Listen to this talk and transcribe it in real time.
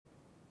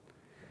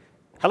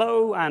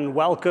Hello and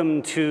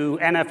welcome to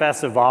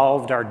NFS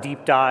Evolved, our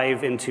deep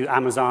dive into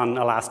Amazon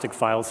Elastic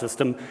File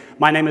System.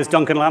 My name is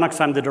Duncan Lennox.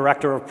 I'm the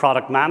Director of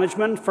Product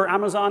Management for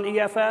Amazon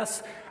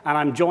EFS, and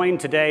I'm joined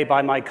today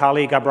by my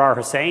colleague Abrar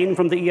Hussain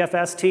from the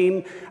EFS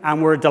team,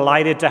 and we're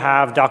delighted to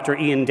have Dr.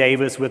 Ian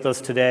Davis with us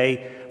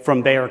today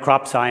from Bayer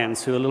Crop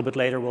Science, who a little bit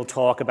later will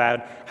talk about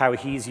how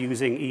he's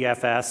using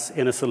EFS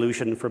in a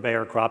solution for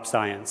Bayer Crop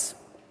Science.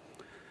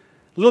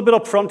 A little bit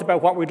up front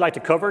about what we'd like to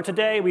cover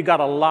today. We've got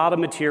a lot of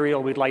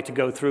material we'd like to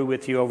go through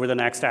with you over the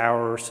next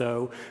hour or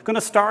so. I'm going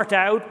to start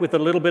out with a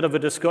little bit of a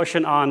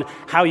discussion on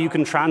how you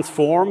can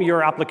transform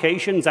your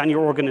applications and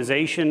your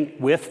organization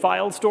with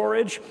file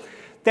storage.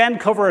 Then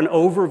cover an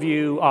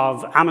overview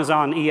of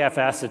Amazon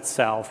EFS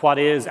itself. What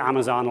is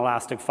Amazon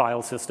Elastic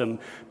File System?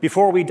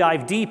 Before we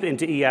dive deep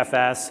into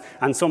EFS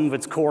and some of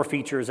its core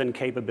features and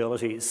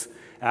capabilities.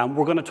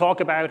 We're going to talk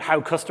about how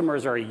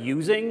customers are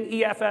using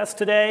EFS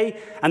today,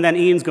 and then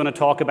Ian's going to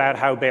talk about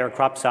how Bayer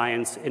Crop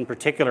Science in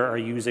particular are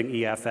using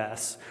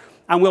EFS.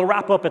 And we'll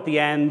wrap up at the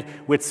end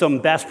with some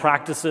best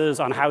practices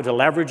on how to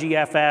leverage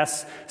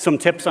EFS, some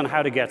tips on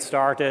how to get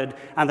started,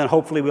 and then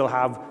hopefully we'll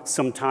have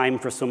some time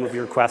for some of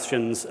your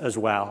questions as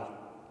well.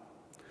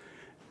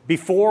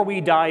 Before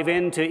we dive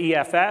into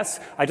EFS,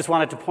 I just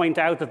wanted to point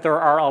out that there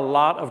are a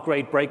lot of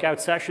great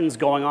breakout sessions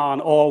going on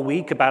all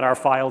week about our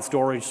file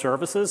storage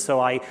services,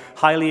 so I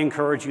highly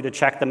encourage you to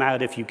check them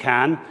out if you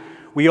can.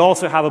 We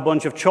also have a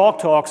bunch of chalk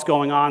talks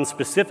going on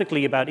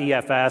specifically about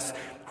EFS,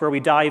 where we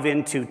dive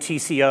into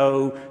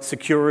TCO,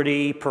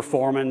 security,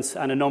 performance,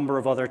 and a number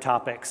of other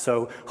topics.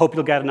 So hope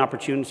you'll get an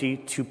opportunity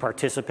to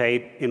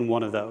participate in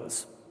one of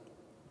those.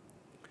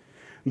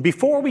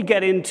 Before we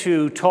get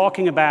into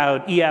talking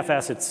about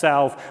EFS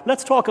itself,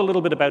 let's talk a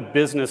little bit about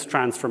business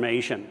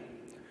transformation.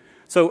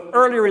 So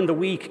earlier in the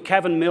week,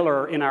 Kevin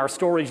Miller in our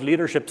storage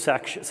leadership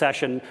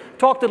session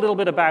talked a little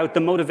bit about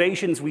the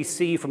motivations we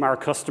see from our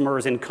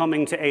customers in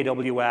coming to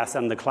AWS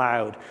and the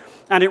cloud.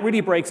 And it really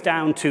breaks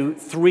down to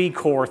three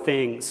core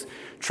things: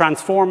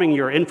 transforming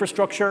your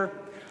infrastructure,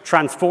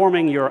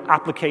 transforming your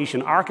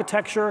application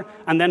architecture,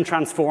 and then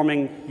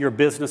transforming your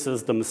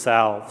businesses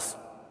themselves.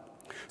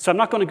 So I'm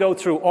not going to go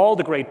through all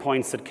the great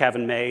points that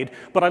Kevin made,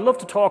 but I'd love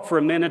to talk for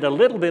a minute a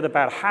little bit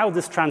about how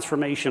this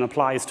transformation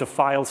applies to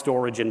file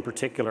storage in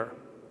particular.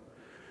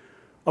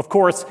 Of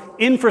course,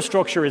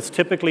 infrastructure is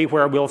typically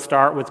where we'll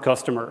start with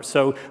customers.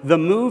 So the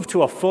move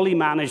to a fully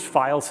managed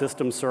file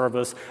system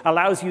service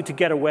allows you to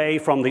get away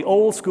from the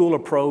old school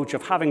approach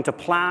of having to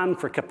plan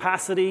for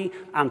capacity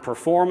and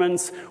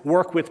performance,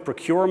 work with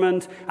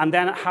procurement, and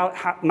then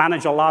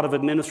manage a lot of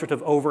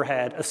administrative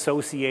overhead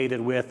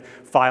associated with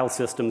file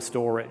system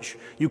storage.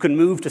 You can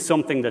move to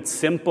something that's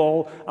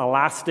simple,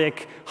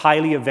 elastic,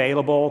 highly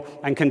available,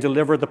 and can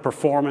deliver the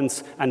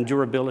performance and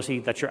durability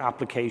that your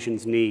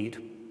applications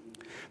need.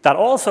 That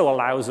also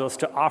allows us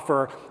to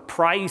offer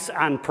price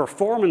and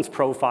performance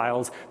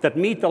profiles that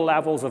meet the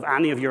levels of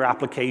any of your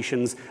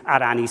applications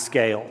at any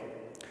scale.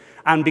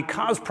 And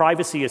because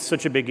privacy is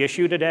such a big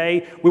issue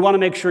today, we want to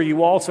make sure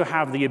you also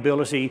have the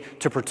ability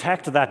to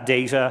protect that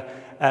data,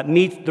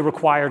 meet the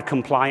required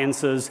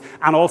compliances,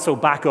 and also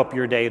back up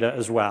your data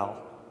as well.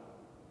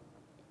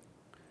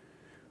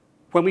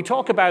 When we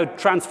talk about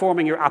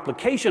transforming your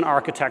application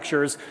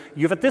architectures,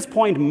 you've at this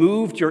point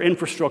moved your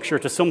infrastructure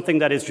to something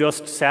that is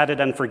just set it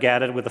and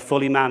forget it with a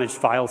fully managed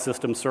file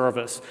system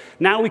service.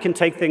 Now we can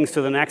take things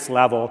to the next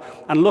level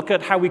and look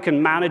at how we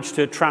can manage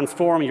to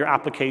transform your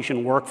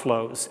application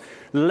workflows,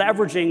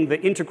 leveraging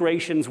the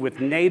integrations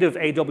with native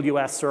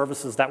AWS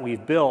services that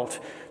we've built.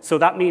 So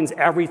that means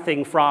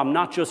everything from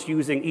not just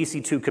using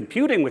EC2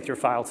 computing with your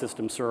file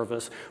system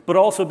service, but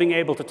also being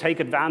able to take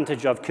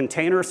advantage of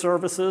container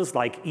services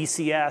like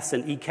ECS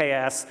and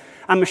EKS,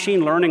 and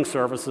machine learning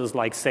services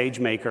like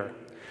SageMaker.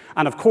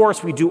 And of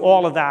course, we do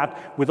all of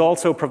that with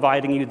also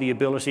providing you the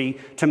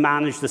ability to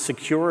manage the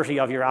security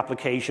of your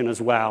application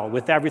as well,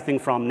 with everything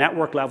from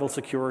network-level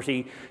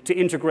security to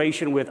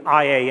integration with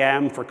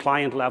IAM for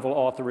client-level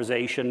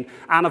authorization,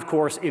 and of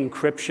course,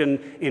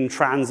 encryption in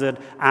transit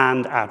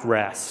and at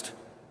rest.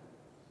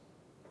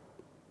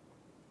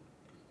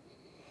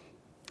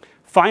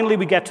 Finally,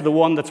 we get to the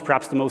one that's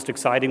perhaps the most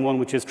exciting one,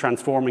 which is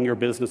transforming your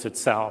business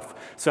itself.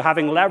 So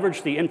having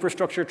leveraged the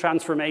infrastructure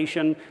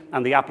transformation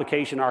and the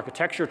application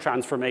architecture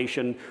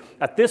transformation,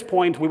 at this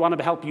point, we want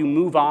to help you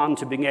move on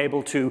to being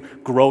able to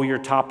grow your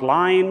top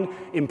line,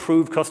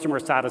 improve customer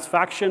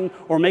satisfaction,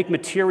 or make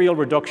material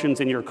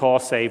reductions in your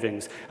cost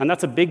savings. And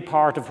that's a big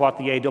part of what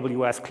the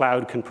AWS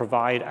cloud can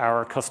provide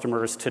our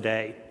customers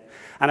today.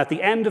 And at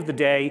the end of the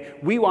day,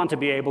 we want to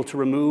be able to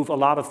remove a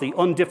lot of the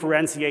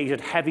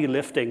undifferentiated heavy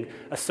lifting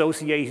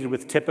associated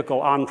with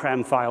typical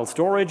on-prem file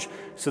storage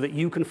so that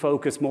you can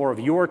focus more of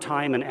your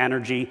time and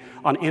energy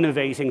on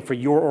innovating for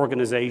your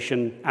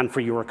organization and for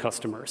your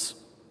customers.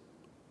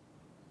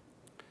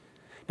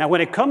 Now, when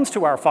it comes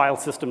to our file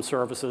system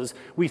services,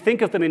 we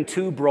think of them in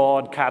two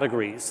broad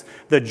categories: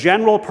 the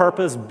general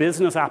purpose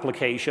business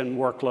application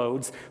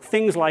workloads,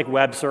 things like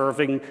web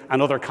serving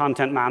and other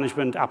content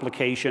management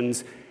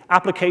applications,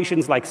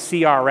 applications like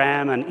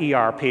CRM and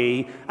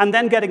ERP, and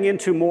then getting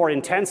into more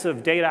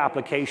intensive data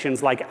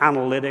applications like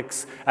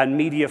analytics and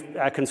media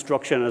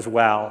construction as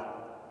well.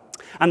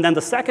 And then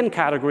the second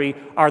category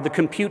are the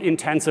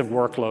compute-intensive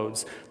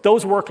workloads,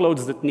 those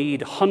workloads that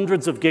need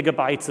hundreds of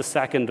gigabytes a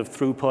second of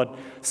throughput,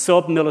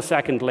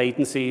 sub-millisecond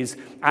latencies,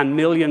 and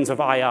millions of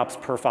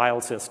IOPS per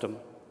file system.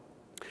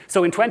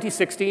 So in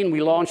 2016,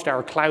 we launched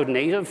our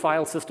cloud-native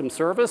file system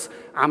service,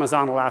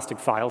 Amazon Elastic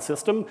File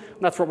System.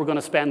 And that's what we're going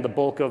to spend the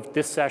bulk of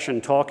this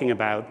session talking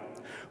about.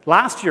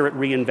 Last year at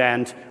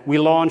re:Invent, we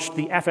launched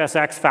the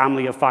FSx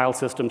family of file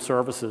system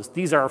services.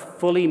 These are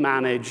fully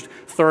managed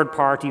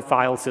third-party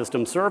file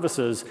system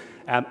services.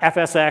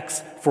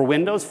 FSx for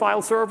Windows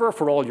File Server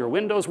for all your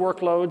Windows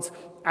workloads,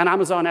 and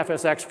Amazon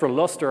FSx for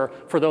Lustre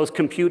for those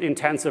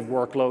compute-intensive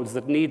workloads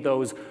that need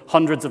those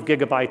hundreds of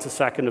gigabytes a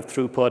second of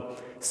throughput,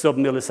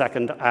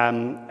 sub-millisecond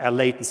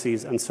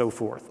latencies, and so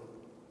forth.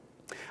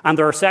 And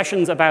there are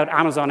sessions about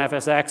Amazon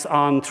FSx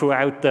on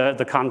throughout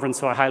the conference,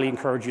 so I highly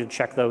encourage you to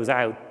check those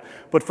out.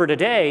 But for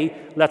today,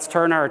 let's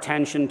turn our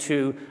attention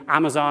to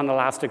Amazon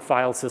Elastic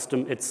File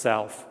System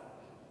itself.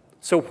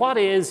 So what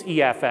is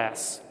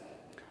EFS?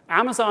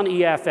 Amazon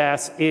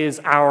EFS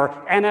is our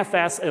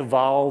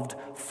NFS-evolved,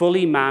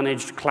 fully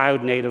managed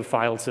cloud-native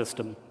file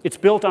system. It's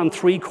built on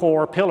 3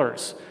 core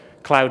pillars: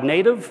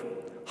 cloud-native,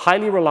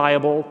 highly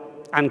reliable,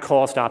 and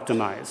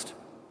cost-optimized.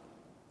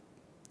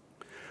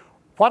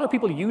 What are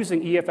people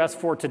using EFS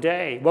for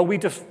today? Well,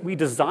 we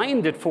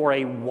designed it for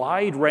a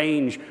wide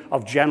range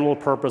of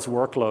general-purpose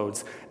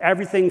workloads,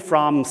 everything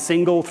from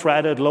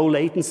single-threaded,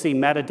 low-latency,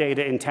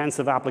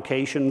 metadata-intensive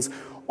applications,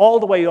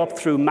 all the way up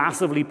through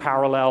massively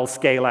parallel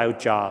scale-out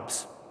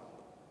jobs.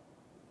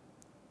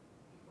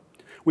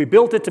 We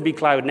built it to be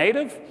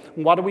cloud-native.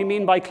 What do we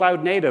mean by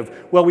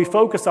cloud-native? Well, we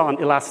focus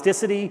on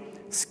elasticity,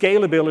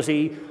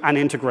 scalability, and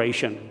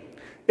integration.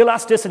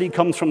 Elasticity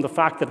comes from the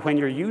fact that when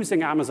you're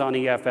using Amazon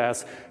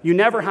EFS, you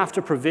never have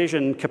to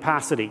provision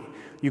capacity.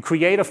 You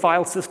create a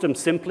file system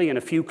simply in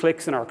a few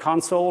clicks in our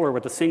console or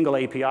with a single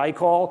API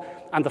call,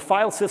 and the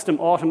file system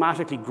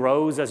automatically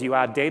grows as you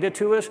add data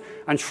to it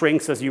and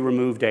shrinks as you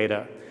remove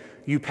data.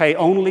 You pay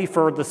only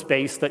for the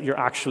space that you're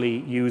actually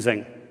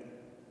using.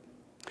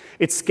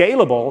 It's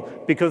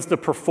scalable because the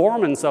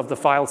performance of the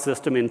file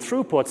system in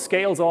throughput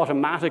scales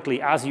automatically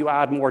as you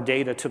add more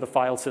data to the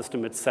file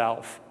system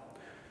itself.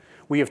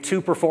 We have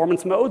 2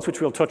 performance modes,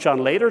 which we'll touch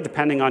on later,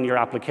 depending on your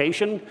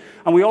application.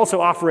 And we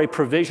also offer a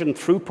provision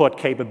throughput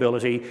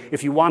capability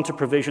if you want to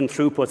provision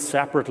throughput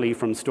separately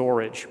from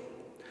storage.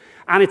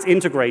 And it's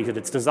integrated.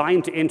 It's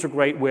designed to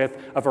integrate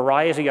with a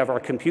variety of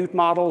our compute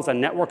models and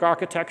network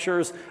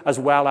architectures, as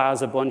well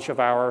as a bunch of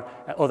our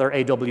other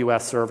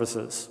AWS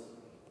services.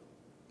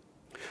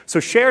 So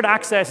shared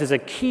access is a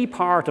key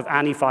part of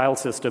any file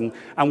system,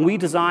 and we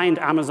designed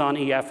Amazon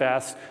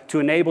EFS to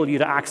enable you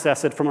to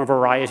access it from a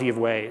variety of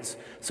ways.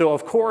 So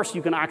of course,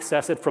 you can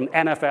access it from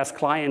NFS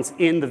clients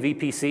in the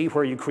VPC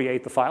where you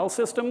create the file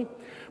system,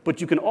 but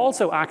you can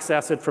also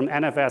access it from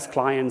NFS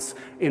clients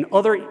in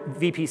other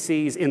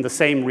VPCs in the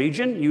same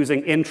region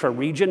using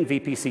intra-region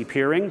VPC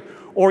peering,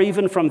 or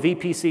even from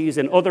VPCs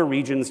in other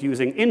regions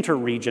using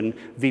inter-region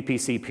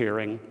VPC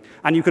peering.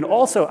 And you can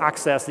also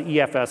access the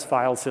EFS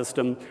file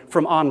system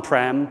from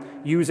on-prem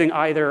using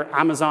either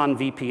Amazon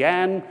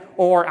VPN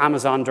or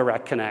Amazon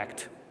Direct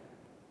Connect.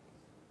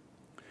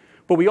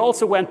 But we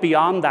also went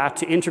beyond that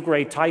to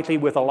integrate tightly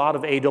with a lot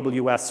of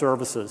AWS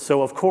services.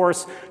 So of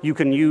course, you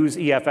can use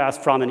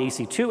EFS from an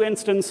EC2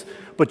 instance,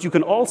 but you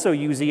can also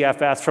use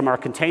EFS from our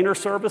container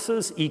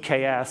services,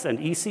 EKS and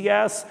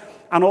ECS,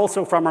 and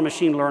also from our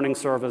machine learning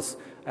service,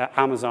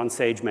 Amazon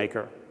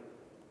SageMaker.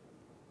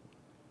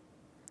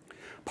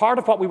 Part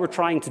of what we were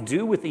trying to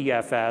do with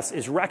EFS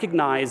is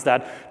recognize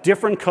that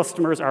different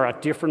customers are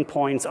at different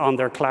points on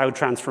their cloud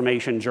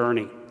transformation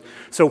journey.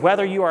 So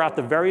whether you are at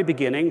the very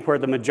beginning, where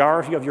the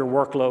majority of your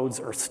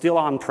workloads are still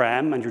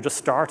on-prem and you're just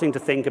starting to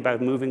think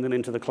about moving them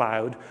into the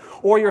cloud,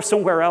 or you're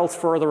somewhere else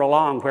further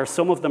along, where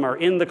some of them are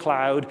in the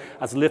cloud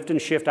as lift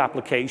and shift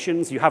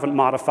applications, you haven't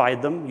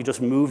modified them, you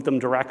just moved them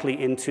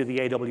directly into the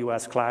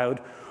AWS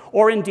cloud,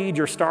 or indeed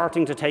you're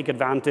starting to take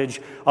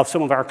advantage of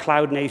some of our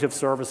cloud-native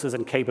services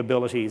and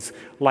capabilities,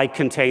 like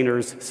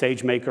containers,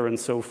 SageMaker, and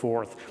so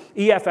forth.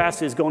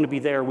 EFS is going to be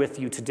there with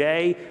you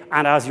today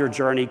and as your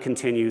journey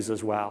continues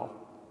as well.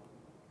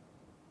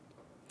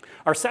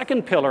 Our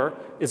second pillar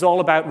is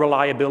all about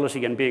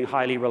reliability and being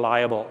highly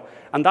reliable.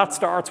 And that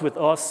starts with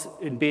us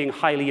in being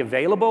highly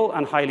available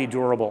and highly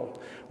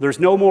durable. There's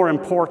no more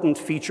important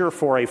feature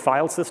for a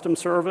file system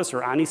service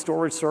or any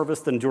storage service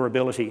than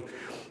durability.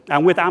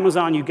 And with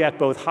Amazon, you get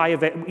both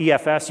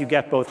EFS, you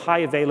get both high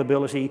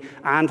availability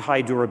and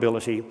high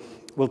durability.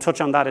 We'll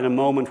touch on that in a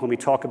moment when we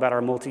talk about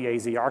our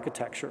multi-AZ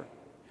architecture.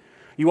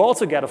 You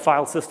also get a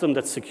file system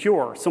that's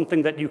secure,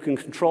 something that you can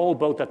control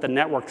both at the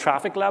network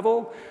traffic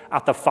level,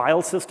 at the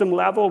file system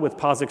level with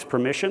POSIX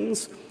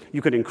permissions.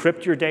 You can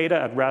encrypt your data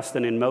at rest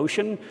and in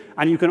motion,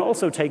 and you can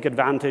also take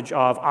advantage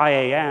of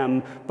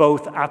IAM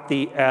both at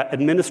the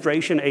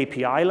administration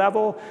API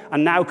level,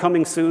 and now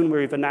coming soon,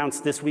 we've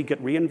announced this week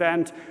at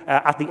reInvent,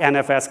 at the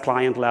NFS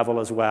client level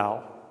as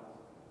well.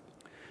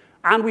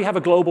 And we have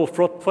a global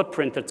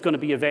footprint that's going to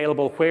be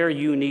available where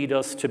you need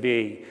us to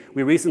be.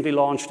 We recently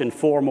launched in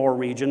 4 more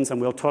regions, and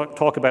we'll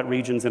talk about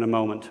regions in a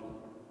moment.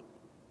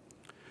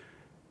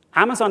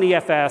 Amazon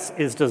EFS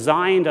is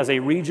designed as a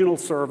regional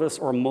service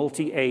or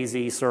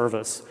multi-AZ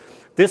service.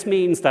 This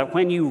means that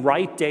when you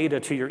write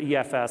data to your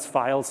EFS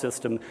file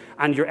system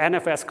and your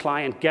NFS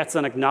client gets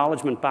an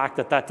acknowledgement back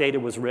that that data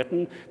was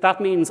written,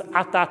 that means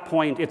at that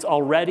point it's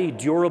already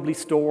durably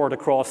stored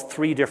across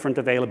 3 different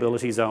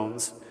availability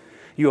zones.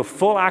 You have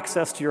full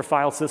access to your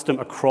file system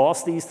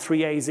across these 3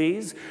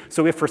 AZs.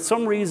 So if for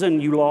some reason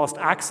you lost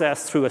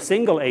access through a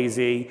single AZ,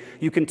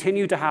 you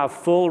continue to have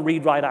full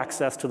read-write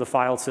access to the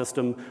file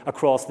system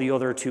across the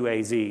other 2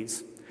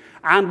 AZs.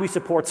 And we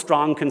support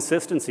strong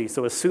consistency.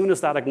 So as soon as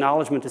that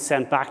acknowledgement is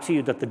sent back to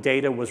you that the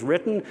data was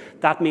written,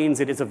 that means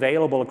it is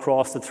available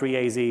across the 3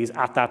 AZs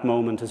at that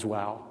moment as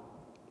well.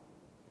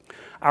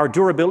 Our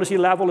durability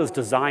level is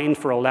designed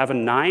for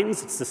 11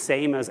 nines. It's the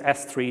same as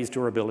S3's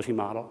durability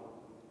model.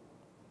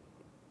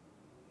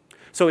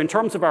 So in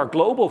terms of our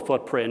global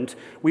footprint,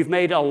 we've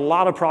made a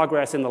lot of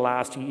progress in the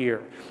last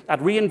year. At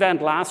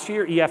reInvent last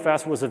year,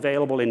 EFS was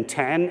available in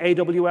 10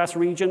 AWS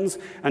regions,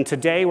 and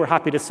today we're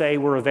happy to say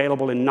we're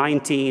available in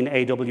 19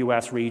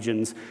 AWS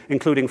regions,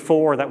 including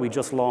 4 that we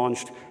just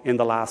launched in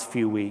the last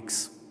few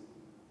weeks.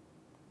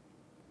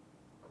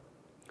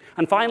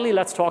 And finally,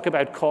 let's talk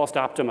about cost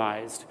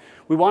optimized.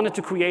 We wanted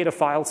to create a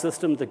file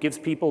system that gives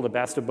people the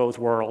best of both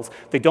worlds.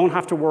 They don't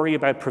have to worry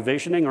about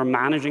provisioning or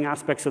managing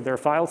aspects of their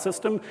file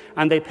system,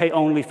 and they pay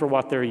only for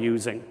what they're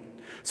using.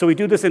 So we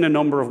do this in a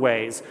number of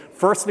ways.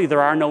 Firstly,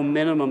 there are no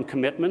minimum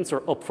commitments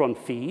or upfront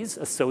fees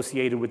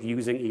associated with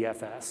using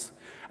EFS.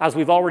 As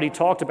we've already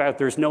talked about,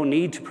 there's no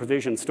need to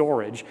provision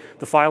storage.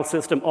 The file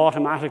system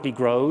automatically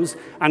grows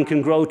and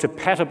can grow to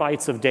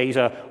petabytes of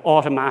data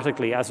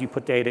automatically as you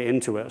put data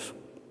into it.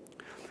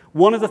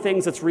 One of the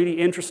things that's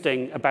really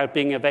interesting about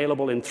being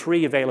available in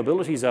 3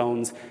 availability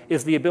zones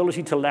is the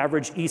ability to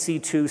leverage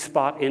EC2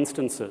 spot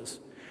instances.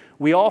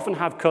 We often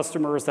have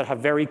customers that have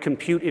very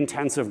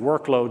compute-intensive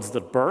workloads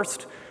that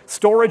burst.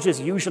 Storage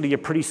is usually a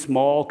pretty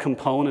small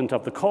component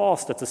of the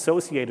cost that's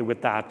associated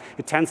with that.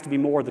 It tends to be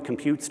more the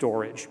compute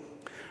storage.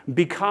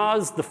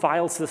 Because the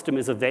file system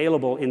is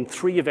available in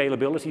 3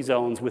 availability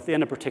zones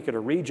within a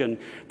particular region,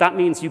 that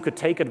means you could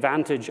take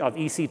advantage of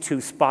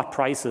EC2 spot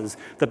prices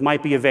that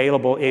might be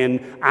available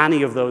in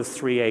any of those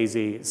 3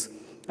 AZs.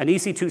 And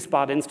EC2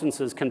 spot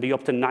instances can be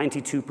up to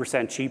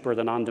 92% cheaper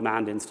than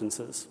on-demand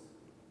instances.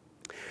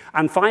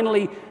 And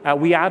finally,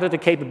 we added a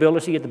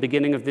capability at the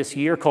beginning of this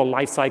year called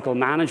Lifecycle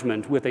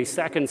Management with a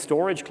second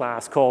storage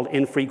class called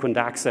Infrequent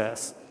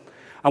Access.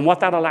 And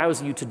what that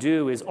allows you to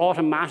do is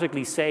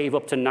automatically save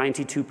up to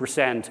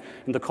 92%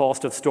 in the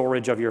cost of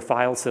storage of your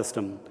file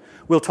system.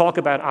 We'll talk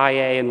about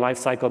IA and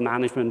lifecycle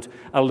management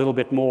a little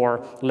bit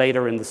more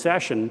later in the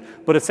session,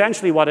 but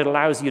essentially what it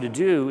allows you to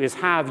do is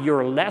have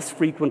your less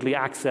frequently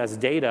accessed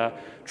data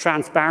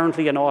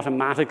transparently and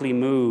automatically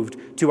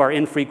moved to our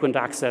infrequent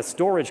access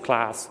storage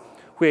class,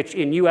 which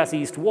in US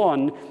East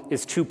 1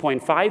 is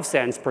 2.5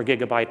 cents per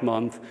gigabyte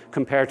month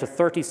compared to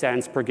 30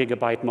 cents per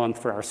gigabyte month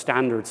for our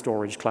standard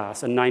storage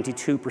class, and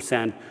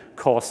 92%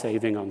 cost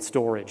saving on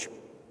storage.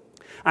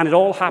 And it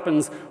all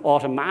happens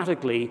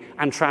automatically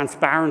and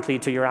transparently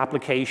to your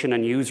application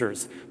and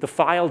users. The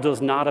file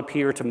does not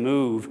appear to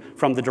move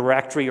from the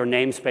directory or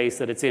namespace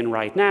that it's in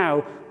right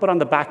now, but on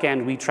the back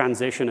end, we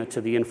transition it to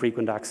the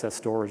infrequent access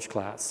storage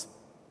class.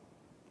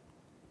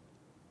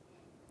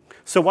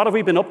 So what have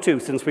we been up to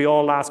since we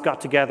all last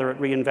got together at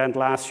reInvent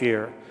last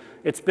year?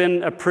 It's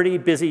been a pretty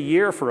busy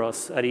year for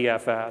us at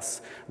EFS.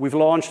 We've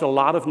launched a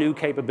lot of new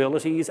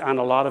capabilities and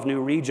a lot of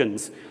new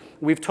regions.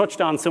 We've touched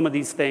on some of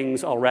these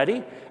things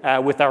already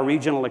with our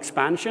regional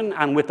expansion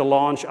and with the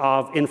launch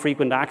of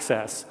Infrequent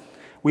Access.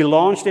 We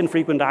launched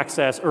Infrequent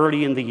Access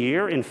early in the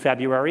year, in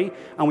February,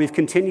 and we've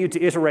continued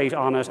to iterate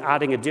on it,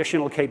 adding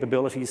additional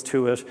capabilities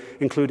to it,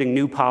 including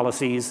new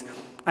policies.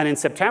 And in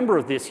September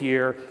of this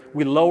year,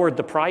 we lowered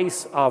the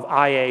price of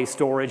IA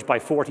storage by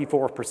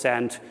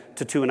 44%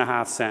 to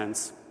 2.5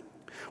 cents.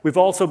 We've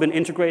also been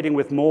integrating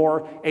with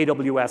more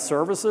AWS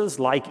services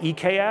like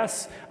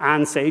EKS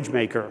and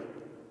SageMaker.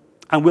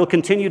 And we'll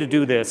continue to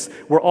do this.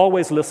 We're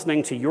always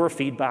listening to your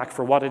feedback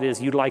for what it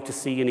is you'd like to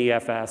see in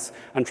EFS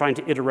and trying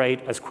to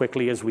iterate as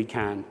quickly as we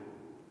can.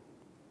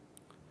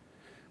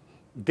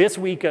 This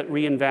week at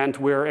reInvent,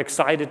 we're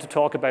excited to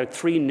talk about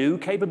 3 new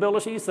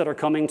capabilities that are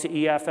coming to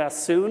EFS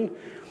soon.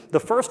 The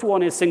first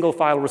one is single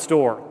file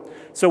restore.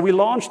 So we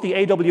launched the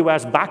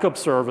AWS backup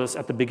service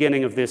at the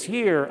beginning of this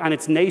year, and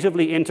it's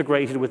natively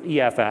integrated with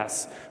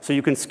EFS. So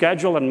you can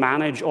schedule and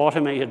manage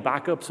automated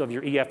backups of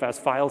your EFS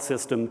file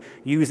system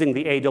using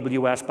the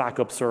AWS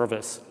backup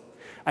service.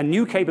 A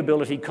new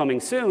capability coming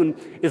soon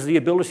is the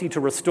ability to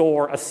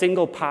restore a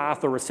single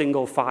path or a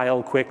single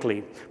file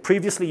quickly.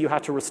 Previously, you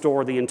had to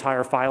restore the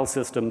entire file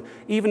system,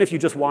 even if you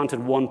just wanted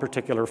one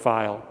particular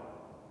file.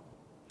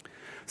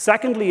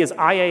 Secondly is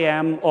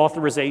IAM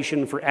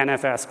authorization for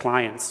NFS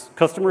clients.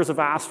 Customers have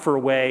asked for a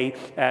way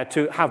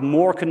to have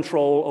more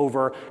control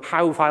over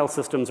how file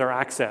systems are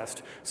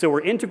accessed. So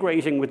we're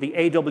integrating with the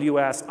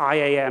AWS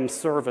IAM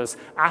service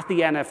at the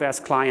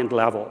NFS client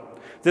level.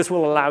 This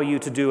will allow you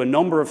to do a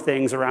number of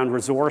things around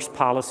resource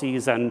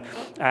policies and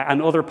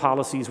other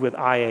policies with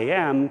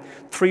IAM.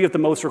 3 of the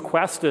most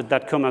requested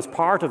that come as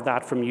part of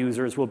that from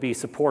users will be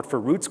support for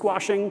root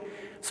squashing,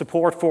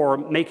 support for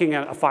making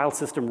a file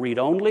system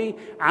read-only,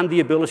 and the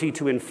ability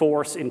to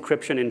enforce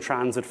encryption in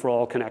transit for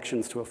all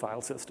connections to a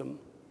file system.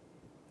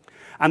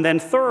 And then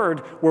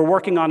third, we're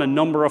working on a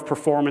number of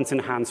performance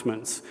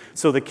enhancements.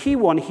 So the key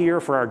one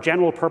here for our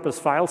general purpose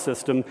file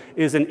system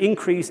is an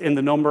increase in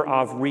the number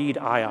of read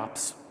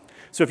IOPS.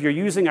 So if you're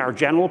using our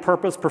general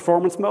purpose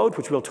performance mode,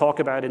 which we'll talk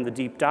about in the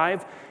deep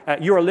dive,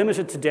 you are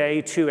limited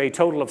today to a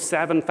total of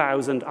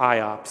 7,000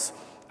 IOPS.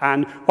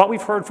 And what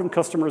we've heard from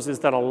customers is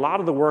that a lot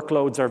of the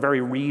workloads are very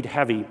read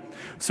heavy.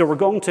 So we're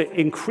going to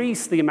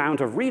increase the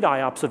amount of read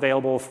IOPS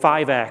available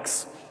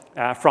 5x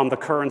from the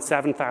current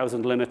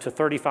 7,000 limit to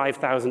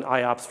 35,000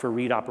 IOPS for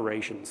read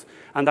operations.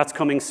 And that's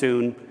coming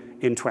soon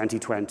in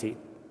 2020.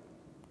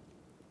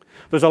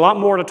 There's a lot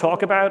more to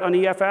talk about on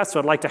EFS, so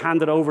I'd like to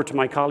hand it over to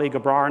my colleague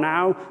Abrar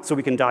now so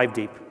we can dive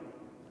deep.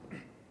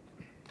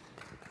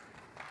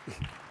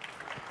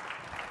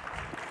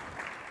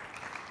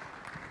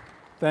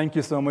 Thank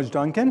you so much,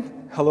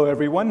 Duncan. Hello,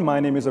 everyone.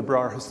 My name is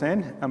Abrar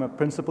Hussain. I'm a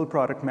Principal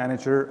Product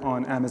Manager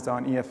on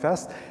Amazon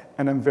EFS,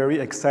 and I'm very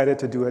excited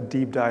to do a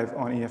deep dive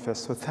on EFS.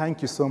 So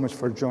thank you so much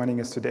for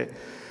joining us today.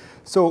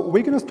 So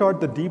we're going to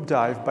start the deep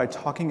dive by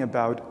talking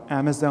about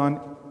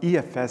Amazon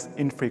EFS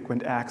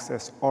Infrequent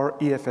Access, or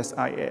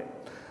EFS-IA.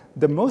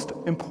 The most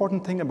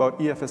important thing about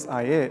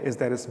EFS-IA is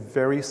that it's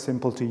very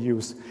simple to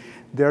use.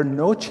 There are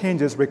no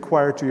changes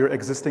required to your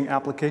existing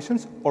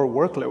applications or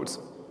workloads.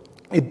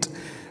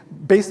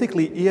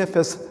 Basically,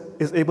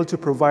 EFS is able to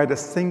provide a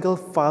single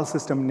file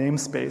system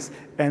namespace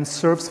and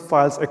serves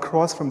files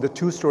across from the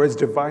 2 storage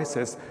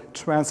devices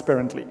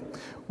transparently.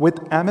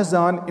 With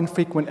Amazon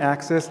Infrequent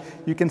Access,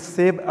 you can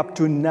save up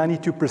to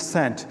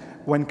 92%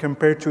 when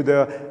compared to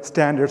the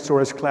standard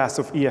storage class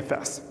of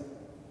EFS.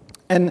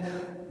 And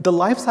the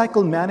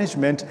lifecycle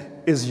management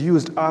is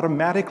used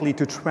automatically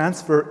to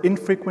transfer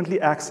infrequently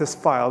accessed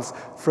files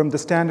from the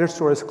standard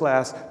storage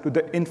class to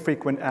the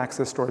infrequent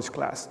access storage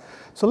class.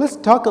 So let's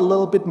talk a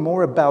little bit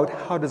more about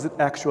how does it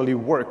actually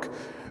work.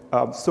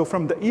 So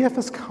from the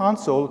EFS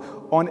console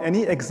on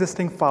any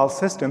existing file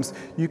systems,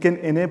 you can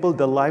enable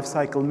the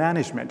lifecycle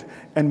management.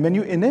 And when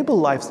you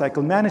enable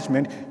lifecycle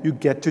management, you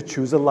get to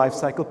choose a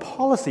lifecycle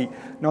policy.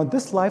 Now,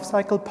 this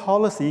lifecycle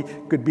policy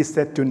could be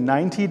set to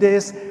 90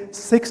 days,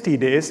 60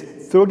 days,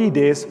 30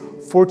 days,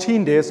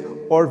 14 days,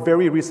 or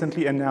very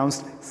recently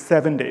announced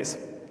 7 days.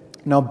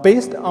 Now,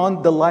 based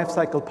on the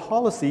lifecycle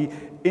policy,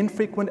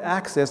 infrequent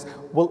access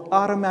will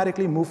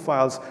automatically move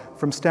files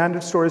from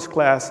standard storage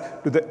class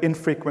to the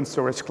infrequent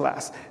storage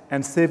class,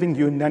 and saving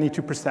you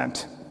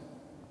 92%.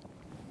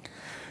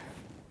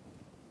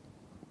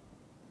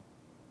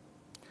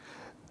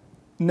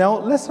 Now,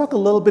 let's talk a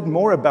little bit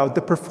more about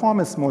the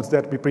performance modes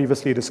that we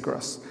previously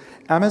discussed.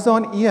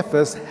 Amazon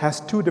EFS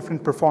has 2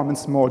 different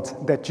performance modes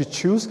that you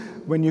choose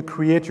when you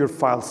create your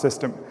file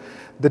system.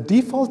 The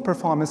default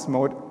performance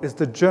mode is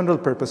the general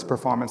purpose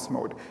performance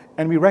mode,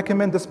 and we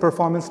recommend this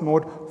performance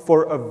mode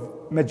for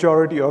a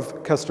majority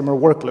of customer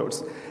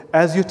workloads.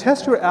 As you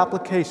test your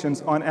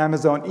applications on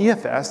Amazon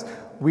EFS,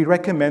 we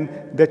recommend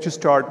that you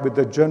start with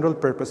the general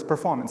purpose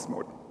performance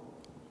mode.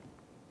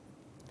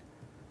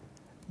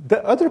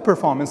 The other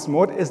performance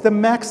mode is the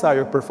Max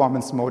I/O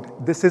performance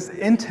mode. This is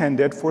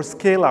intended for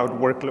scale-out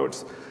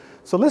workloads.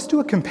 So let's do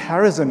a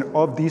comparison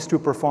of these 2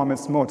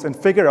 performance modes and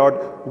figure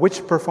out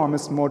which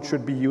performance mode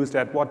should be used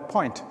at what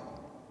point.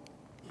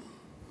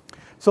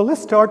 So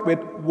let's start with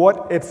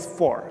what it's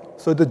for.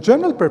 So the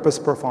general purpose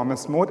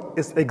performance mode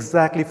is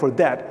exactly for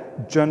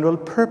that, general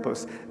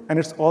purpose, and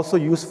it's also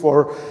used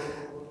for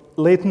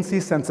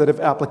latency-sensitive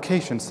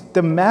applications.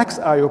 The Max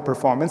I/O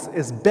performance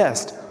is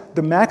best.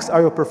 The Max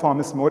I/O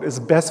performance mode is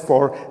best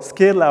for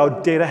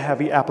scale-out,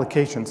 data-heavy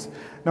applications.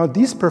 Now,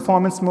 these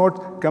performance mode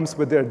comes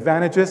with their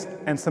advantages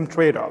and some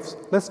trade-offs.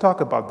 Let's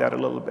talk about that a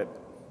little bit.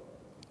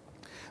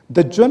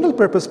 The general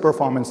purpose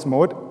performance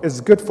mode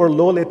is good for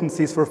low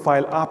latencies for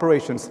file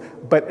operations,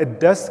 but it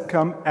does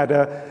come at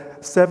a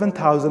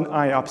 7,000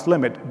 IOPS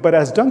limit. But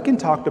as Duncan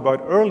talked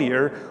about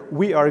earlier,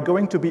 we are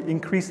going to be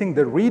increasing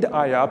the read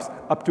IOPS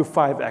up to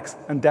 5x,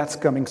 and that's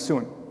coming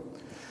soon.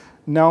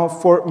 Now,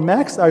 for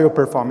Max I/O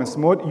performance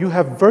mode, you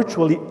have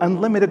virtually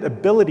unlimited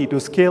ability to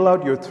scale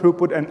out your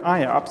throughput and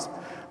IOPS,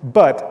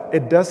 but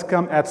it does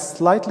come at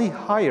slightly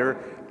higher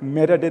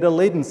metadata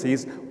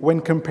latencies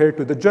when compared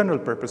to the general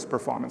purpose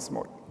performance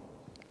mode.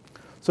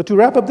 So to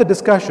wrap up the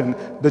discussion,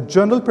 the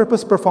general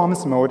purpose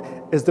performance mode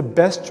is the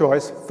best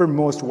choice for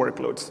most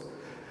workloads.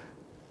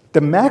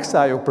 The max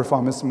I/O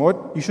performance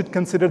mode, you should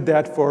consider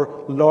that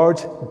for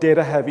large,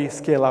 data-heavy,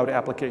 scale-out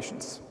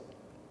applications.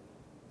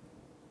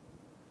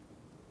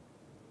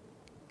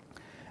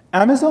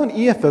 Amazon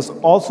EFS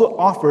also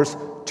offers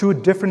two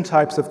different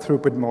types of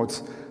throughput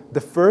modes.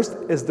 The first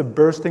is the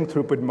bursting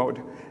throughput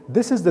mode.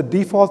 This is the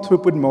default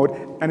throughput mode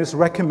and is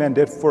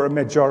recommended for a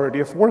majority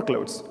of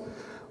workloads.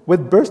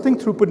 With bursting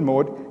throughput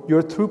mode,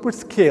 your throughput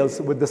scales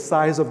with the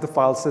size of the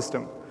file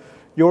system.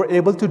 You're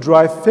able to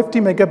drive 50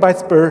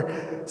 megabytes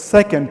per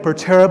second per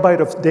terabyte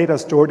of data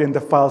stored in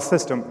the file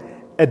system.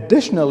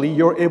 Additionally,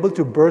 you're able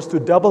to burst to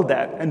double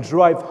that and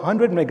drive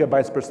 100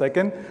 megabytes per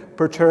second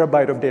per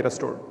terabyte of data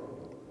stored.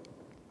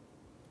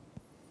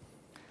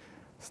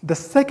 The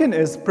second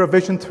is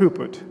provision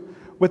throughput.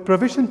 With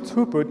provision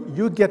throughput,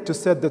 you get to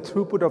set the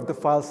throughput of the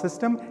file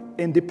system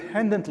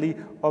independently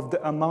of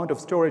the amount of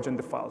storage in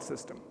the file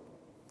system.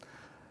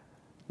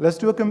 Let's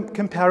do a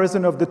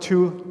comparison of the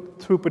two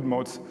throughput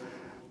modes.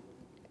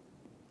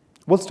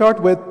 We'll start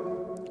with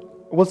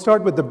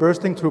the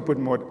bursting throughput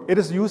mode. It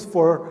is used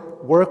for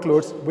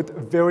workloads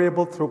with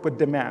variable throughput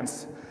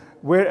demands,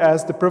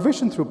 whereas the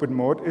provision throughput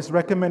mode is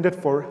recommended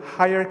for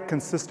higher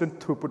consistent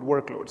throughput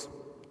workloads.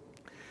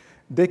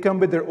 They come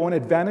with their own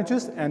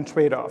advantages and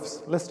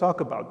trade-offs. Let's talk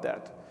about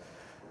that.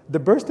 The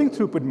bursting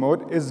throughput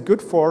mode is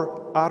good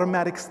for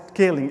automatic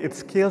scaling. It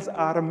scales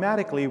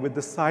automatically with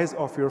the size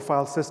of your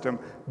file system,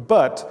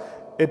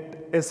 but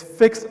it is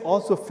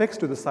also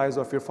fixed to the size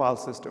of your file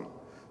system.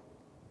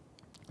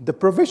 The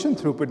provision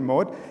throughput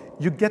mode,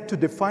 you get to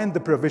define the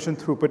provision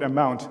throughput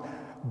amount,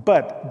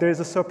 but there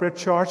is a separate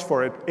charge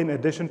for it in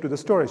addition to the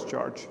storage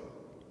charge.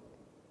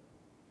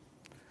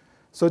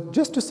 So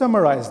just to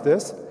summarize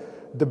this,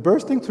 the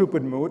bursting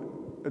throughput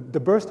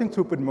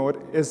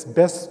mode is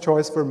best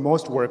choice for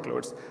most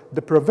workloads.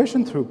 The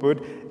provision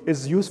throughput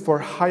is used for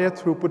higher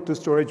throughput to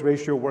storage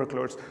ratio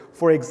workloads.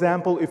 For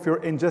example, if you're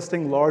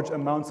ingesting large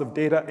amounts of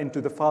data into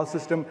the file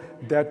system,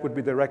 that would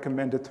be the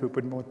recommended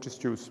throughput mode to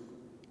choose.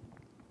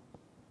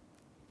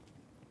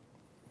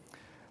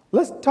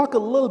 Let's talk a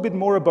little bit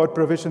more about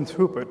provision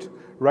throughput,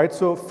 right?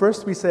 So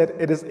first we said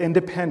it is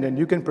independent.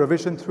 You can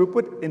provision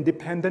throughput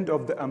independent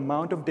of the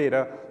amount of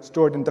data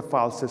stored in the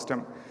file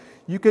system.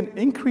 You can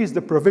increase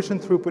the provision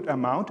throughput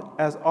amount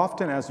as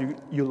often as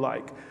you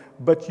like,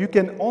 but you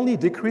can only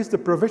decrease the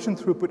provision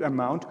throughput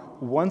amount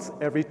once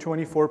every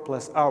 24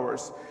 plus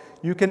hours.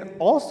 You can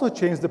also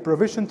change the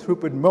provision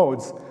throughput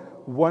modes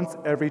once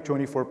every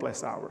 24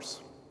 plus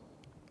hours.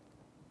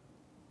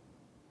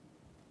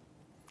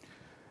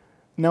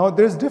 Now,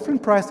 there's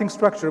different pricing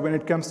structure when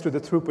it comes to the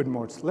throughput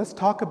modes. Let's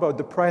talk about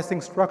the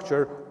pricing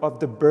structure of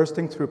the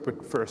bursting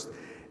throughput first.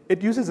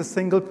 It uses a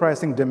single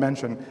pricing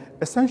dimension.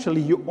 Essentially,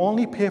 you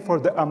only pay for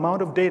the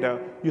amount of data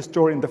you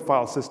store in the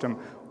file system,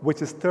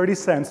 which is 30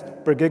 cents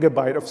per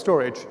gigabyte of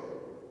storage.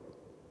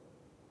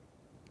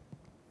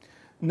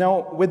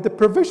 Now, with the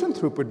provision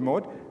throughput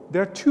mode,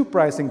 there are two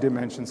pricing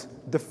dimensions.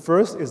 The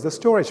first is the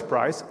storage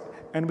price,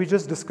 and we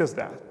just discussed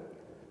that.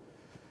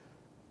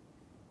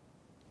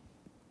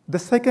 The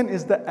second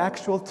is the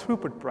actual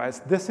throughput price.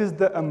 This is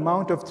the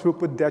amount of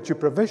throughput that you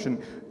provision.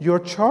 You're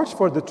charged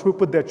for the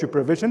throughput that you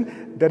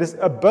provision that is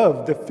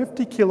above the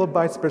 50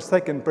 kilobytes per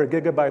second per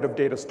gigabyte of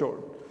data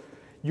stored.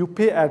 You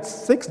pay at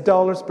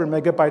 $6 per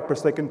megabyte per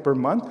second per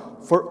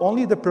month for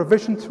only the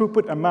provision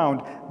throughput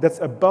amount that's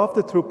above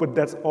the throughput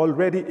that's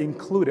already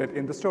included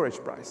in the storage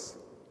price.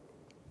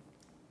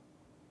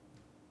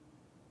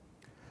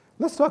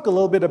 Let's talk a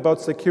little bit about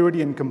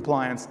security and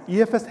compliance.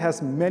 EFS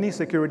has many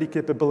security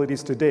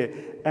capabilities today,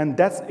 and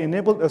that's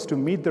enabled us to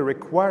meet the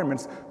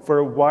requirements for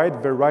a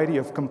wide variety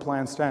of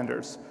compliance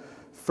standards.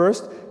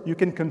 First, you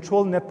can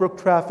control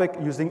network traffic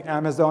using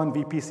Amazon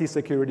VPC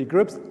security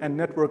groups and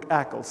network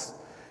ACLs.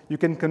 You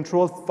can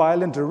control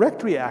file and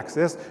directory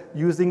access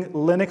using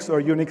Linux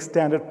or Unix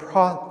standard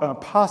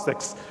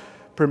POSIX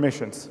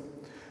permissions.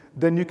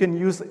 Then you can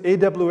use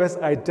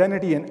AWS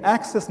Identity and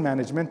Access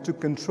Management to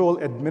control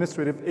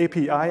administrative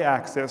API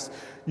access.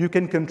 You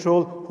can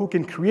control who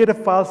can create a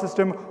file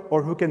system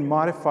or who can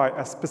modify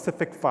a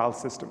specific file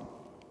system.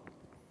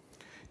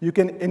 You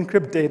can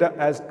encrypt data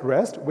at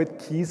rest with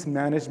keys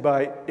managed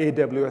by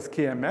AWS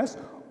KMS,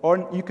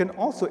 or you can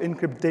also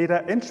encrypt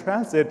data in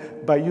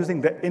transit by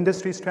using the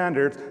industry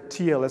standard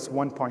TLS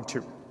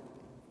 1.2.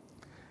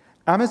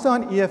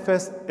 Amazon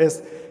EFS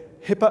is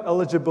HIPAA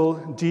eligible,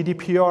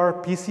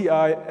 GDPR,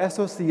 PCI,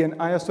 SOC, and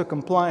ISO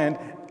compliant,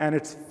 and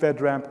it's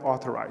FedRAMP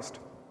authorized.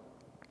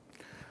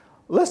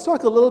 Let's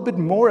talk a little bit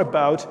more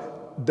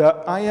about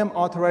the IAM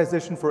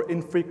authorization for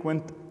NFS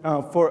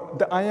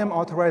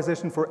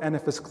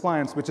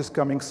clients, which is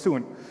coming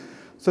soon.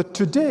 So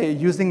today,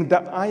 using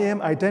the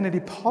IAM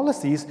identity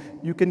policies,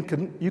 you can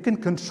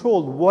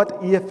control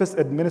what EFS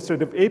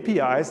administrative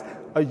APIs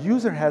a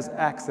user has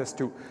access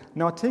to.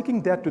 Now,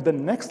 taking that to the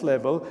next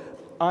level,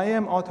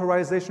 IAM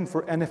authorization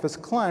for NFS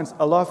clients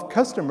allows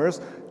customers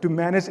to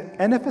manage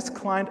NFS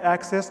client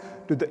access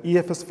to the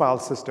EFS file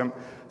system.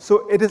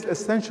 So it is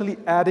essentially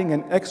adding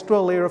an extra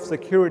layer of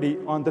security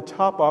on the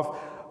top of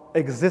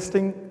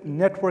existing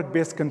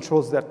network-based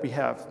controls that we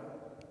have.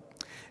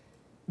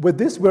 With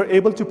this, we're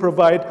able to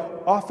provide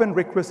often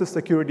requested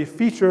security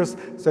features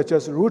such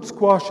as root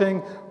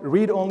squashing,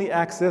 read-only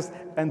access,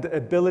 and the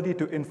ability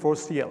to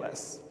enforce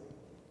TLS.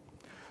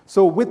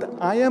 So with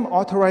IAM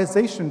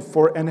authorization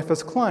for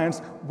NFS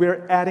clients,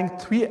 we're adding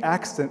 3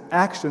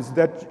 actions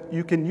that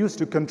you can use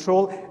to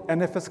control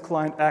NFS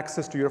client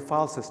access to your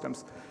file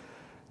systems.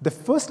 The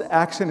first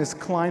action is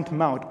client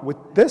mount. With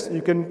this,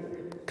 you can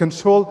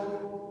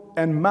control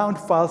and mount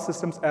file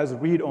systems as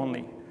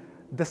read-only.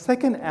 The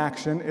second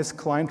action is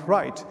client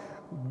write,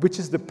 which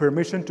is the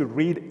permission to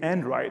read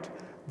and write.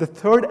 The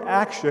third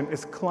action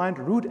is client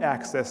root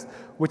access,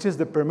 which is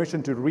the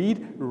permission to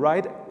read,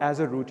 write as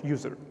a root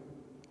user.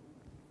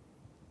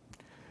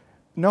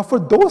 Now, for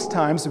those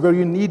times where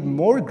you need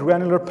more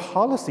granular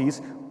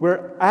policies,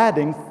 we're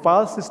adding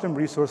file system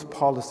resource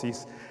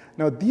policies.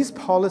 Now, these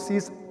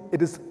policies,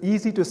 it is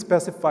easy to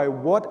specify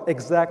what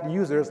exact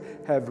users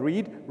have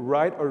read,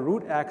 write, or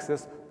root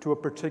access to a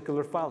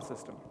particular file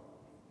system.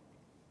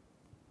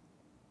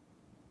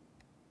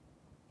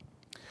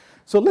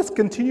 So let's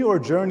continue our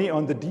journey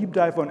on the deep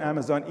dive on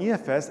Amazon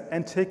EFS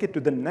and take it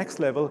to the next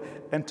level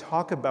and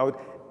talk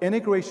about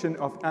integration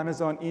of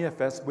Amazon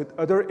EFS with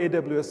other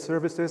AWS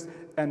services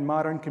and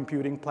modern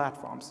computing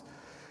platforms.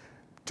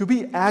 To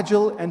be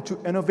agile and to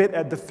innovate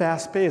at the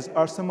fast pace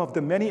are some of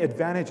the many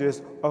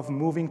advantages of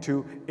moving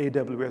to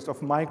AWS,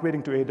 of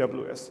migrating to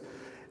AWS.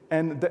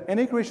 And the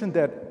integration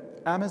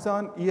that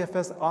Amazon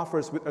EFS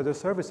offers with other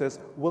services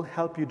will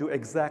help you do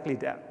exactly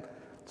that.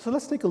 So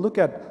let's take a look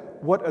at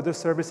what other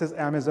services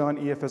Amazon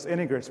EFS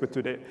integrates with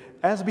today.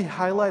 As we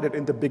highlighted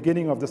in the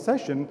beginning of the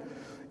session,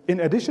 in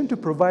addition to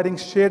providing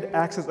shared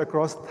access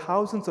across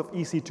thousands of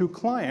EC2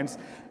 clients,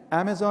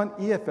 Amazon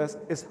EFS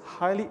is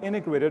highly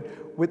integrated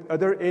with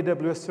other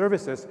AWS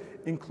services,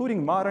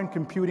 including modern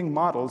computing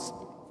models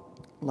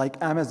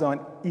like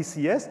Amazon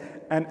ECS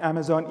and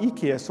Amazon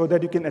EKS, so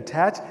that you can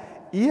attach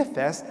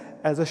EFS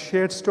as a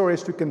shared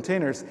storage to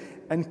containers.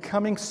 And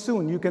coming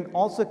soon, you can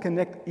also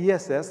connect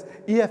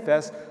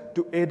EFS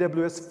to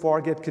AWS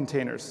Fargate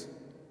containers.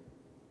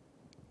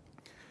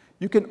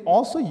 You can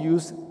also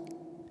use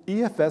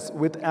EFS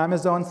with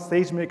Amazon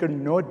SageMaker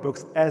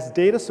notebooks as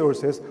data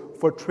sources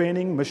for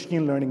training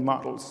machine learning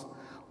models.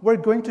 We're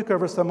going to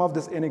cover some of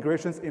these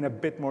integrations in a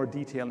bit more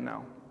detail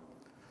now.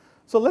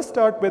 So let's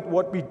start with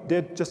what we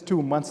did just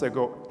 2 months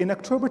ago. In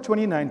October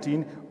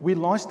 2019, we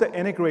launched the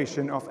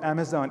integration of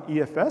Amazon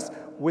EFS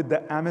with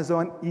the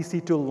Amazon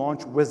EC2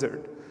 Launch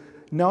Wizard.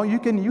 Now you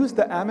can use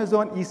the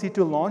Amazon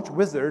EC2 Launch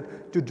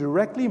Wizard to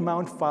directly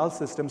mount file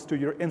systems to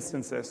your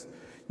instances.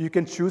 You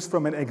can choose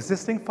from an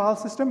existing file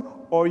system,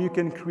 or you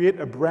can create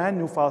a brand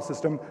new file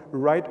system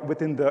right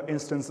within the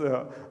instance,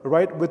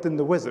 right within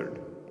the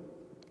wizard.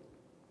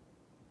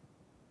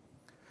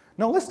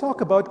 Now let's talk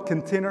about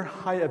container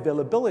high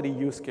availability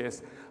use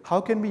case.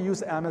 How can we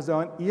use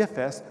Amazon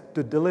EFS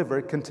to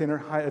deliver container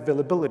high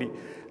availability?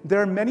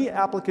 There are many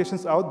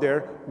applications out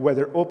there,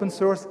 whether open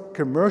source,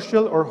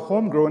 commercial, or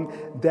homegrown,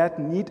 that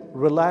need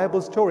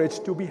reliable storage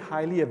to be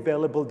highly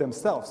available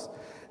themselves.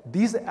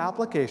 These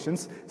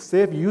applications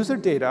save user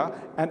data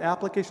and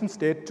application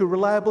state to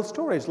reliable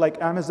storage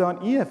like Amazon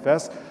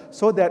EFS,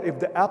 so that if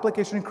the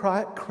application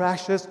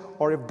crashes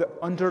or if the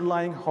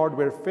underlying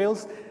hardware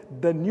fails,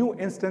 the new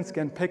instance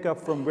can pick up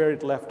from where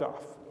it left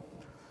off.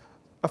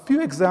 A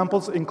few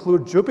examples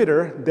include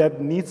Jupyter that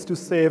needs to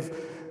save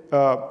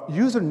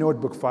user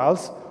notebook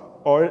files,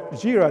 or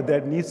Jira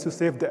that needs to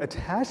save the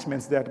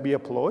attachments that we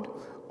upload,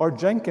 or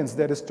Jenkins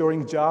that is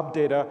storing job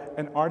data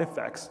and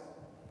artifacts.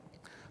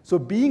 So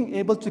being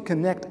able to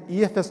connect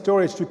EFS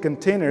storage to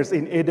containers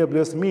in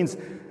AWS means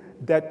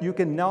that you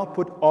can now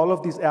put all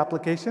of these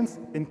applications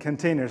in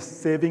containers,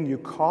 saving you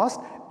cost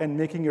and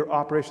making your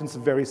operations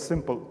very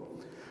simple.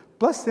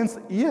 Plus, since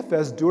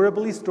EFS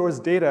durably stores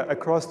data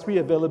across 3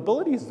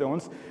 availability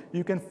zones,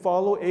 you can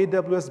follow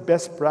AWS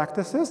best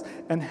practices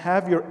and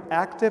have your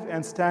active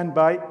and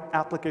standby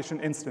application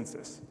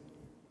instances.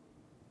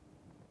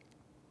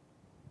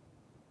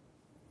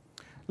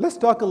 Let's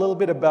talk a little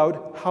bit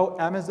about how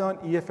Amazon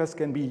EFS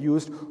can be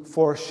used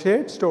for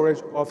shared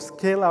storage of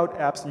scale-out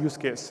apps use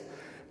case.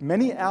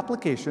 Many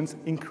applications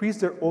increase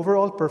their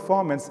overall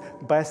performance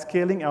by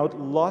scaling out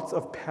lots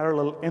of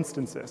parallel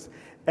instances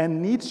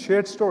and need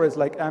shared storage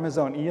like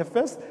Amazon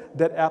EFS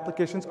that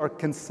applications are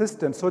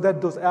consistent, so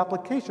that those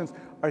applications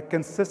are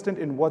consistent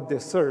in what they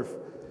serve.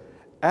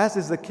 As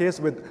is the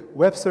case with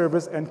web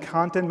service and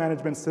content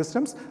management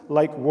systems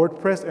like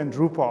WordPress and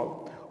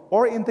Drupal.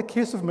 Or in the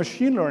case of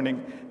machine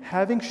learning,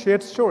 having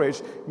shared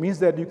storage means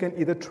that you can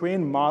either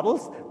train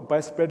models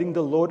by spreading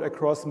the load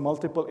across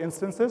multiple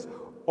instances,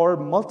 or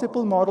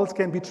multiple models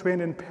can be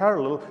trained in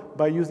parallel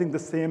by using the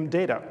same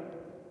data.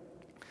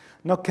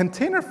 Now,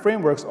 Container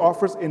Frameworks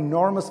offers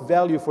enormous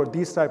value for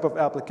these type of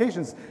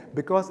applications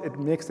because it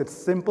makes it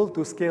simple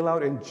to scale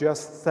out in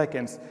just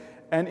seconds.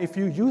 And if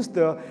you use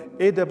the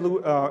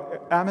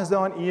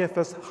Amazon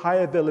EFS high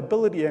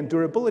availability and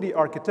durability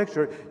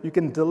architecture, you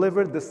can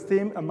deliver the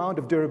same amount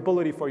of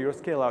durability for your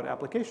scale-out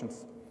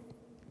applications.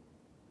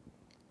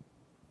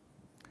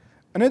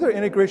 Another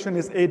integration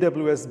is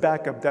AWS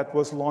Backup that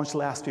was launched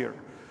last year.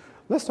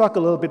 Let's talk a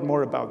little bit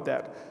more about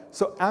that.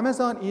 So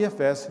Amazon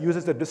EFS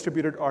uses a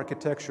distributed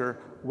architecture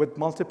with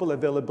multiple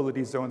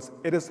availability zones.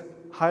 It is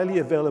highly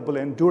available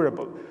and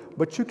durable,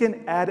 but you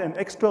can add an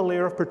extra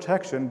layer of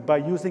protection by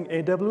using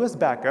AWS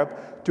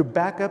Backup to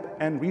backup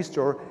and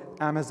restore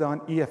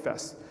Amazon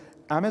EFS.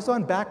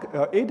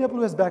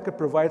 AWS Backup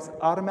provides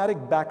automatic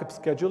backup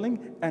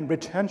scheduling and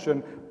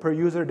retention per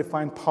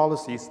user-defined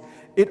policies.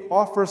 It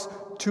offers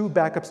two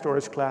backup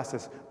storage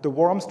classes, the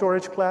warm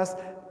storage class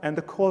and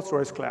the cold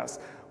storage class,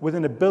 with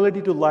an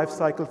ability to life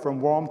cycle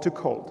from warm to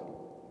cold.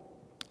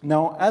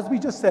 Now, as we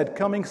just said,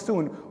 coming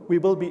soon, we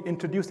will be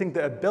introducing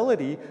the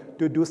ability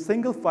to do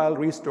single file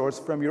restores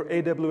from your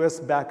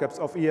AWS backups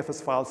of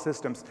EFS file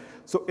systems.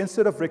 So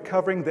instead of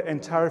recovering the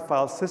entire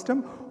file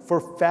system,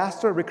 for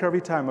faster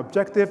recovery time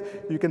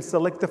objective, you can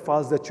select the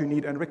files that you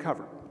need and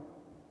recover.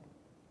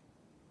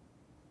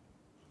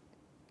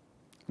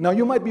 Now,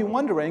 you might be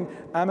wondering,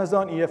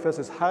 Amazon EFS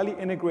is highly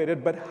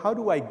integrated, but how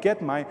do I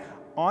get my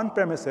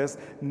on-premises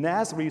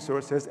NAS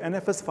resources,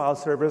 NFS file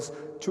servers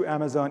to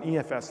Amazon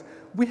EFS?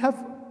 We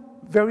have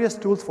various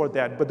tools for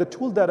that, but the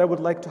tool that I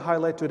would like to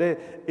highlight today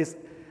is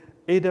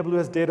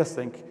AWS Data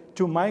Sync.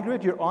 To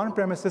migrate your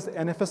on-premises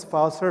NFS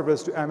file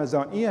servers to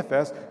Amazon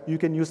EFS, you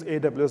can use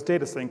AWS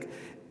Data Sync.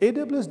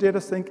 AWS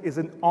Data Sync is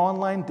an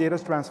online data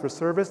transfer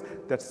service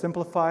that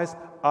simplifies,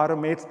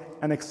 automates,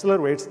 and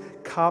accelerates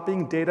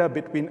copying data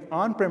between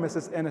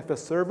on-premises NFS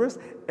servers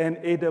and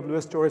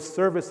AWS storage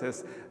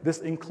services. This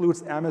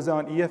includes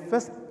Amazon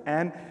EFS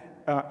and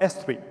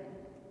S3.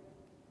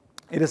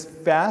 It is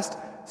fast,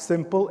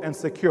 simple, and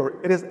secure.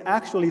 It is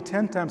actually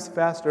 10 times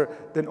faster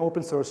than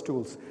open source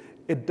tools.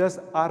 It does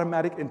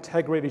automatic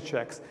integrity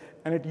checks,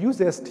 and it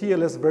uses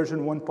TLS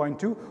version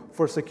 1.2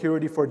 for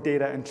security for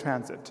data in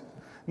transit.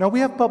 Now,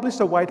 we have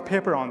published a white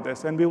paper on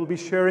this, and we will be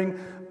sharing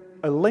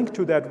a link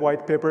to that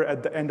white paper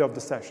at the end of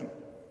the session.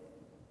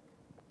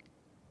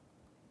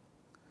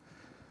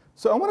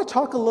 So I want to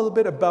talk a little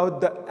bit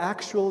about the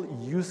actual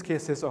use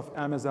cases of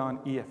Amazon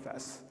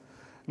EFS.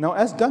 Now,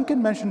 as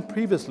Duncan mentioned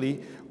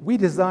previously, we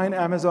designed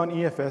Amazon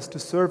EFS to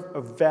serve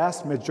a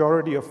vast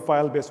majority of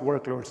file-based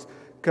workloads,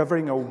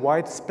 covering a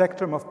wide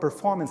spectrum of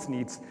performance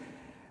needs.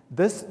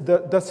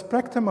 The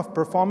spectrum of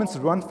performance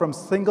runs from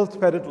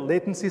single-threaded,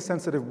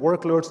 latency-sensitive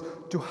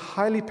workloads to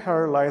highly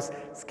parallelized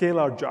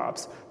scale-out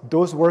jobs,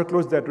 those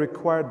workloads that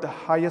require the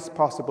highest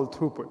possible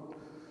throughput.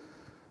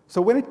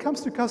 So when it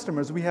comes to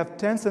customers, we have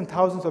tens and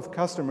thousands of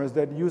customers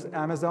that use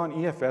Amazon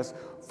EFS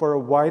for a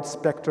wide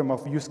spectrum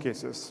of use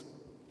cases.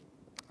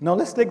 Now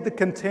let's take the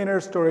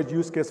container storage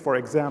use case for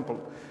example.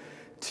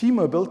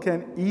 T-Mobile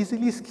can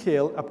easily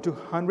scale up to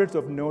hundreds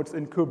of nodes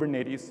in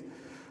Kubernetes.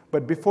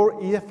 But before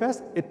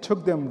EFS, it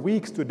took them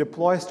weeks to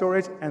deploy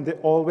storage, and they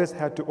always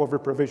had to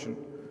over-provision.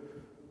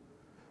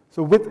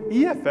 So with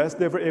EFS,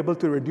 they were able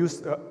to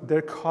reduce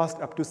their cost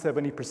up to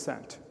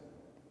 70%.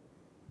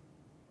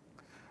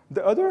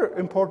 The other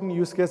important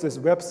use case is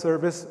web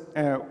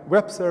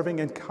serving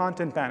and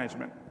content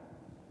management.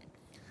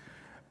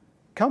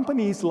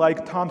 Companies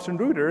like Thomson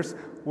Reuters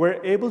were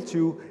able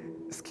to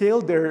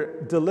scale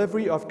their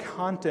delivery of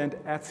content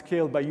at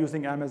scale by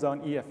using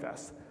Amazon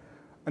EFS.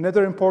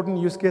 Another important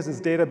use case is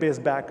database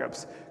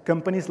backups.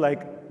 Companies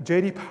like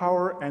JD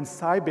Power and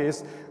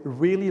Sybase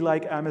really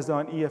like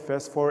Amazon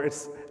EFS for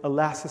its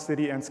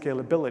elasticity and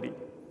scalability.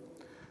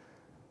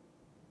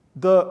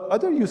 The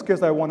other use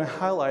case I want to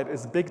highlight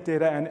is big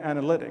data and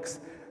analytics.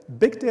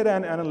 Big data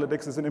and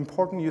analytics is an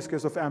important use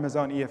case of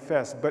Amazon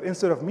EFS, but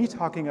instead of me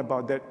talking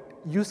about that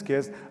use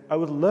case, I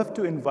would love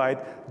to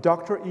invite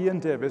Dr. Ian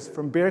Davis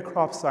from Bayer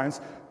Crop Science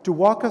to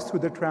walk us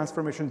through the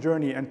transformation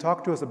journey and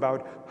talk to us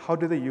about how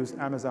do they use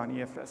Amazon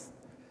EFS.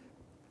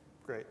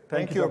 Great.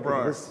 Thank you,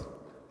 Abrar. Davis.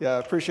 Yeah,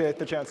 appreciate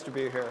the chance to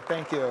be here.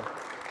 Thank you.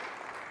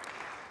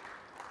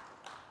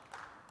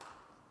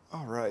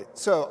 All right,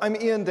 so I'm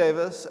Ian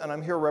Davis, and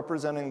I'm here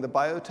representing the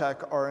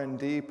biotech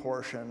R&D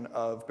portion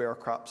of Bayer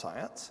Crop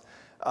Science.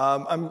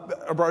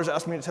 Abrar's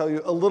asked me to tell you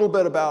a little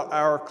bit about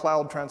our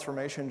cloud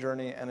transformation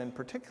journey, and in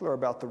particular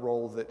about the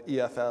role that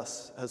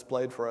EFS has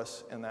played for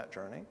us in that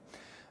journey.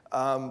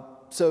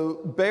 So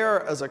Bayer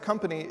as a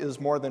company is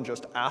more than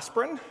just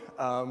aspirin.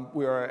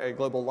 We are a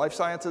global life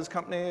sciences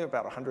company,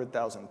 about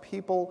 100,000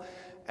 people.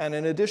 And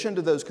in addition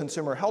to those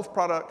consumer health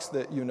products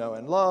that you know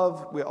and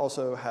love, we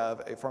also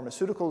have a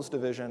pharmaceuticals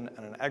division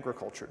and an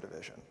agriculture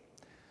division.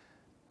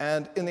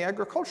 And in the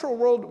agricultural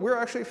world, we're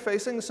actually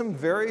facing some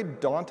very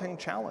daunting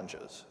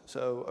challenges.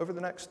 So over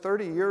the next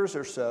 30 years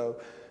or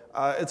so,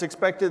 it's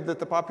expected that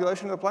the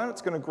population of the planet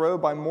is going to grow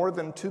by more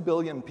than 2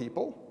 billion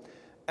people.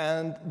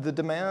 And the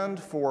demand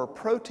for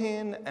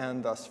protein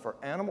and thus for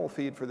animal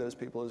feed for those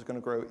people is going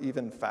to grow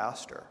even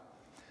faster.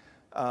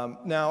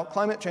 Now,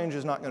 climate change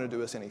is not going to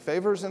do us any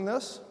favors in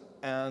this,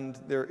 and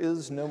there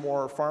is no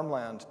more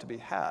farmland to be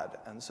had.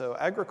 And so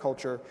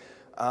agriculture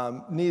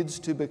needs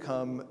to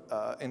become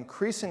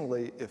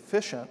increasingly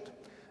efficient.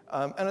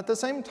 And at the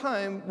same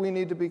time, we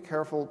need to be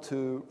careful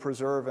to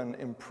preserve and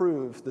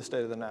improve the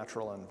state of the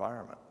natural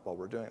environment while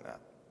we're doing that.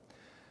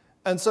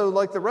 And so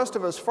like the rest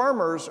of us,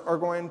 farmers are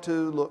going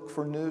to look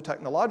for new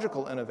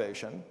technological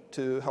innovation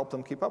to help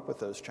them keep up with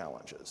those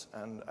challenges.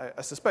 And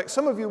I suspect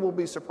some of you will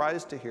be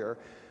surprised to hear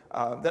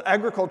that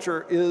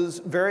agriculture is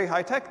very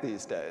high-tech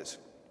these days.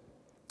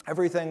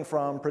 Everything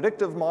from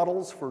predictive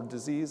models for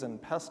disease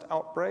and pest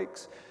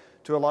outbreaks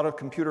to a lot of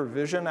computer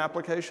vision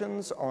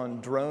applications on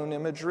drone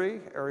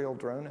imagery, aerial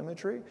drone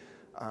imagery,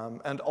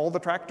 and all the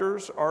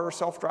tractors are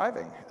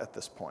self-driving at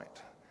this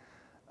point.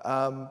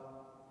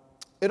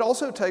 It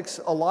also takes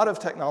a lot of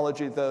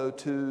technology, though,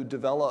 to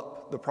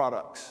develop the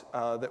products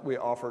that we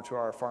offer to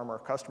our farmer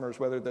customers,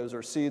 whether those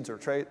are seeds or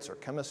traits or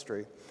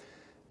chemistry.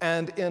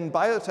 And in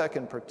biotech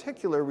in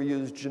particular, we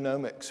use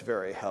genomics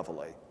very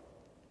heavily.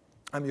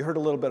 You heard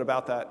a little bit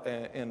about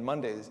that in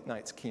Monday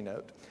night's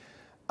keynote.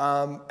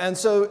 And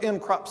so in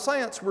crop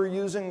science, we're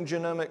using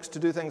genomics to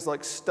do things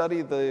like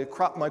study the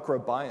crop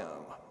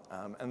microbiome.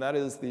 And that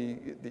is the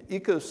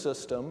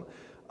ecosystem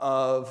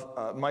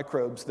of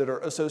microbes that are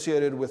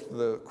associated with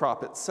the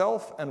crop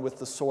itself and with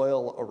the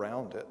soil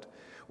around it.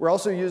 We're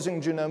also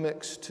using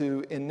genomics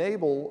to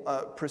enable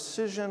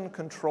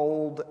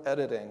precision-controlled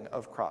editing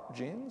of crop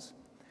genes.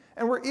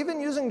 And we're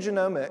even using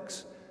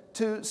genomics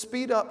to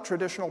speed up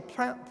traditional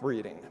plant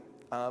breeding,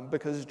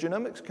 because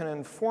genomics can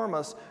inform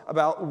us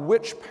about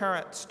which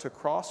parents to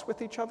cross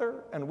with each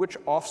other and which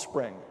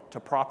offspring to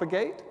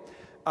propagate.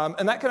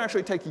 And that can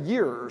actually take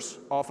years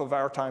off of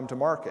our time to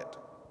market.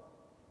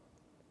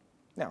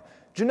 Now,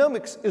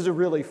 genomics is a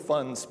really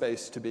fun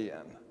space to be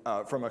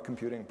in from a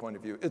computing point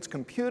of view. It's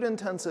compute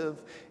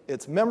intensive,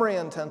 it's memory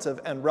intensive,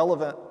 and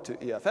relevant to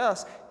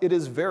EFS, it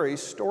is very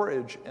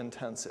storage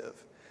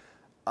intensive.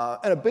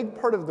 And a big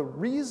part of the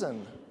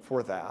reason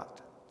for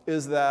that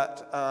is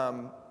that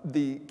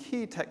the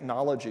key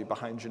technology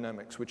behind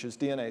genomics, which is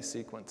DNA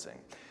sequencing,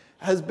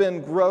 has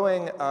been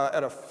growing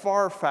at a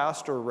far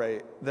faster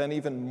rate than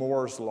even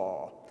Moore's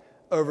law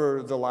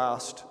over the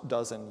last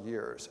dozen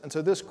years. And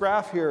so this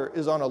graph here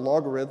is on a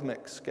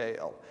logarithmic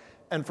scale.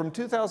 And from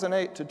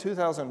 2008 to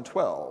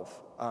 2012,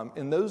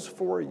 in those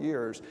 4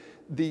 years,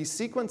 the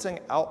sequencing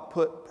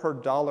output per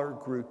dollar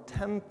grew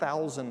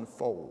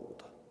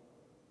 10,000-fold.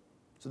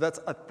 So that's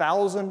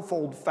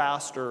 1,000-fold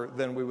faster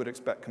than we would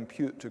expect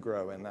compute to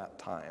grow in that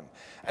time.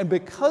 And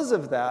because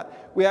of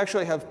that, we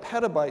actually have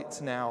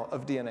petabytes now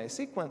of DNA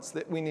sequence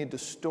that we need to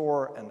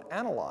store and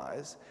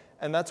analyze.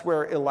 And that's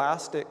where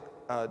elastic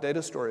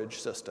data storage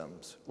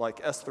systems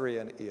like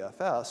S3 and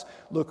EFS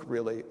look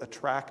really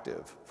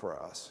attractive for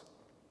us.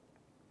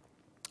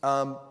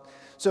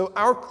 So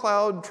our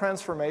cloud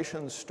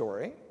transformation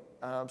story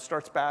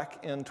starts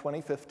back in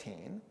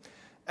 2015.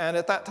 And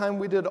at that time,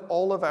 we did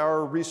all of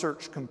our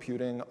research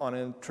computing on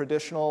a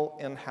traditional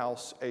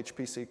in-house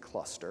HPC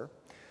cluster.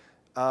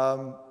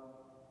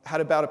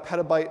 Had about a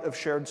petabyte of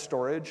shared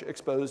storage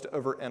exposed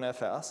over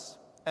NFS.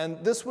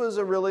 And this was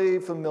a really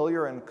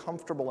familiar and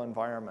comfortable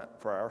environment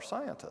for our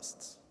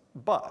scientists.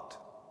 But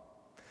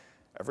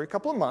every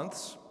couple of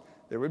months,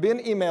 there would be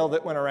an email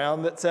that went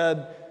around that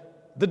said,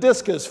 the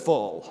disk is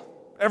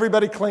full.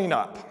 Everybody clean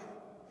up.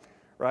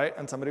 Right?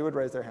 And somebody would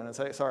raise their hand and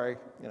say, sorry,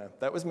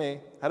 that was me.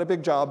 Had a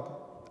big job.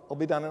 I'll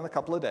be done in a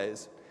couple of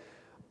days.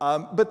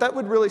 But that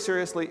would really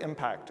seriously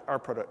impact our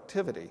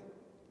productivity.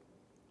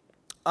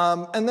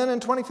 And then in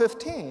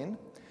 2015,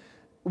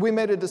 we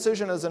made a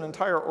decision as an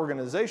entire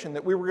organization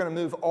that we were going to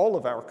move all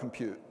of our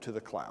compute to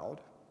the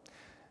cloud.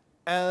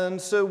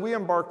 And so we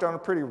embarked on a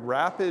pretty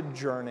rapid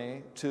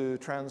journey to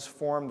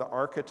transform the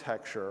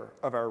architecture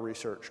of our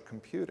research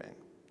computing.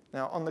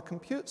 Now, on the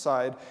compute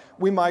side,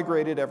 we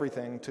migrated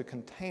everything to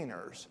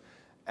containers.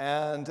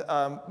 And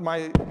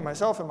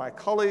myself and my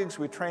colleagues,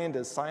 we trained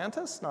as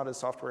scientists, not as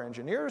software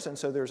engineers, and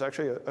so there's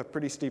actually a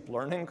pretty steep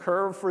learning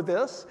curve for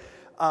this.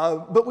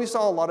 But we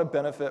saw a lot of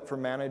benefit for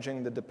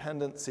managing the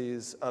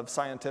dependencies of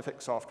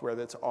scientific software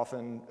that's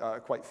often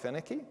quite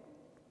finicky.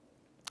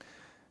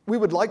 We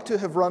would like to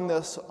have run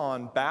this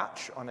on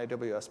batch, on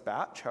AWS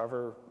batch.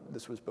 However,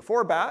 this was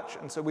before batch,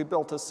 and so we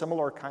built a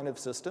similar kind of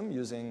system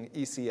using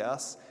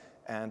ECS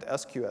and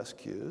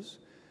SQS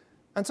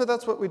And so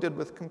that's what we did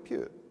with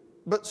compute.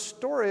 But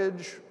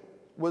storage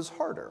was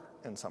harder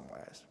in some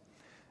ways.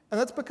 And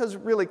that's because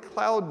really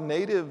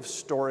cloud-native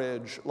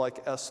storage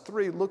like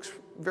S3 looks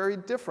very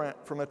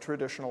different from a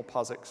traditional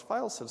POSIX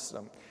file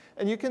system.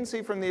 And you can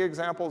see from the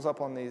examples up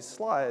on these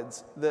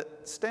slides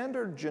that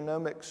standard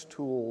genomics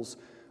tools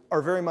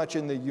are very much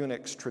in the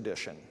Unix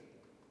tradition.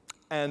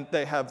 And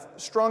they have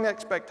strong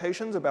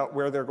expectations about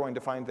where they're going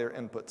to find their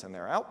inputs and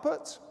their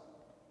outputs.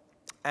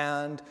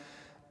 And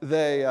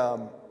they,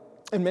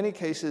 in many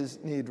cases,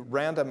 need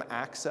random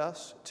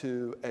access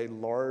to a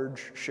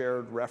large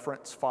shared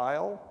reference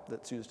file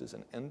that's used as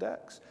an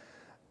index.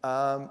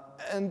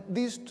 And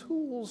these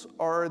tools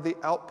are the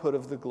output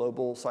of the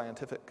global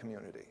scientific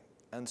community.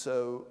 And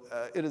so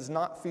it is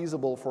not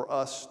feasible for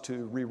us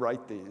to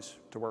rewrite these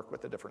to work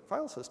with a different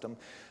file system.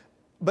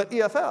 But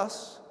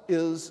EFS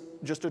is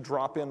just a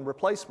drop-in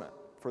replacement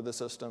for the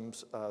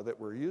systems that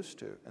we're used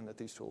to and that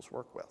these tools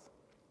work with.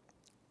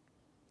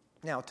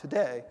 Now,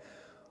 today,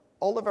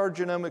 All of our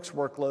genomics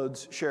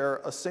workloads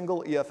share a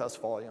single EFS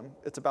volume.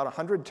 It's about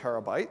 100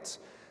 terabytes.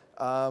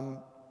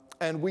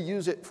 And we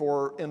use it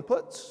for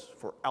inputs,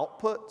 for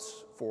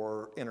outputs,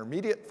 for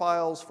intermediate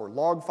files, for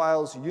log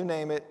files, you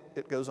name it,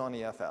 it goes on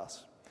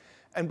EFS.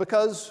 And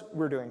because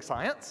we're doing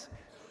science,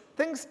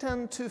 things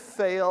tend to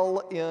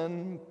fail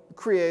in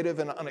creative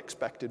and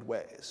unexpected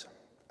ways.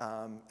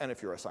 And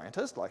if you're a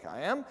scientist, like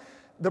I am,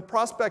 the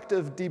prospect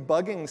of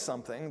debugging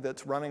something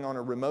that's running on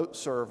a remote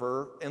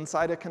server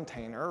inside a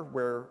container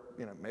where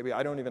maybe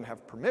I don't even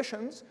have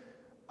permissions,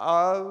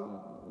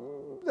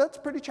 that's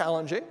pretty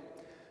challenging.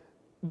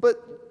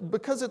 But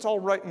because it's all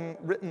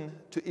written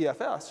to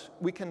EFS,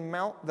 we can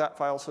mount that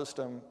file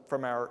system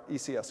from our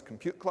ECS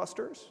compute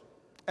clusters.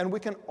 And we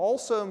can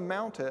also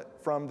mount it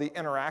from the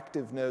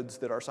interactive nodes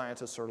that our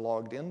scientists are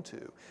logged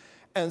into.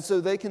 And so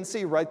they can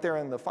see right there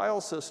in the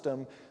file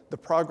system the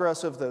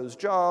progress of those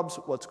jobs,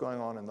 what's going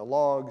on in the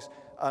logs.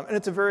 And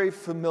it's a very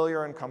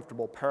familiar and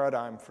comfortable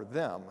paradigm for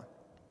them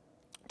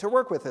to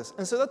work with this.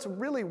 And so that's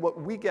really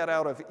what we get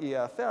out of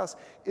EFS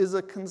is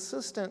a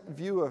consistent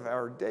view of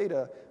our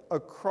data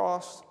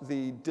across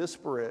the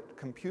disparate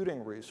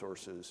computing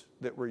resources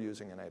that we're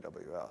using in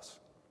AWS.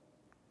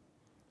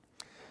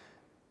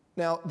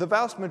 Now, the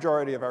vast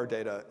majority of our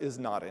data is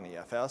not in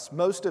EFS.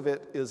 Most of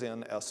it is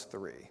in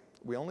S3.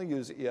 We only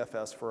use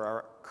EFS for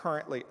our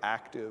currently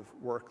active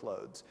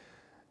workloads.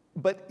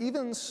 But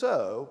even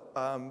so,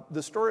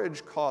 the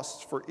storage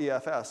costs for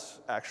EFS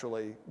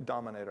actually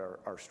dominate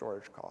our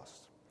storage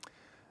costs.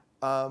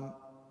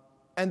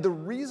 And the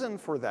reason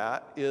for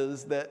that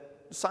is that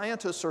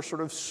scientists are sort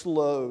of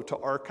slow to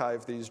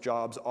archive these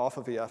jobs off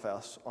of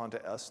EFS onto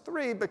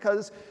S3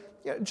 because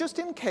just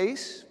in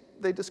case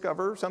they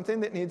discover something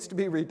that needs to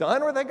be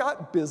redone or they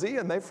got busy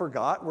and they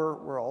forgot,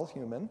 we're all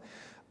human.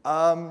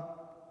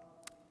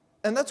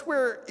 And that's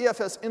where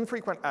EFS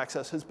infrequent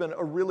access has been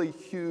a really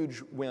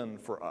huge win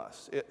for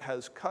us. It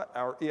has cut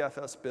our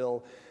EFS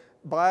bill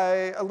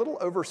by a little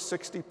over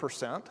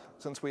 60%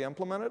 since we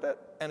implemented it,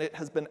 and it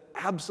has been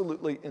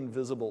absolutely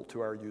invisible to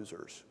our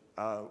users,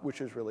 which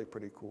is really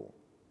pretty cool.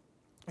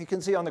 You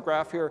can see on the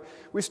graph here,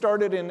 we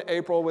started in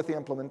April with the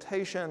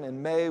implementation.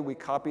 In May, we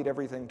copied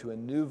everything to a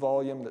new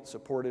volume that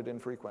supported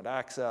infrequent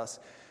access.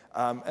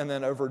 And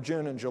then over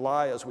June and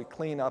July, as we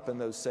clean up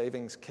and those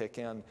savings kick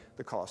in,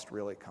 the cost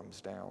really comes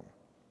down.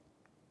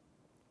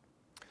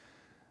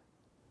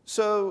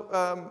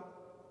 So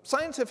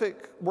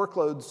scientific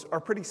workloads are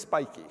pretty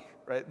spiky,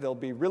 right? They'll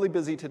be really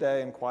busy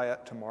today and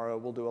quiet tomorrow.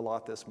 We'll do a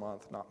lot this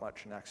month, not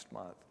much next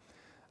month.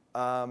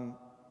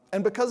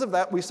 And because of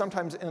that, we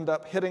sometimes end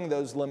up hitting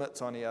those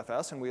limits on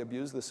EFS, and we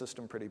abuse the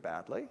system pretty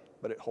badly,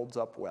 but it holds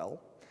up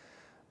well.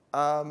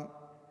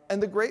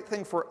 And the great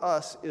thing for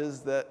us is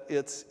that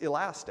it's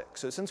elastic.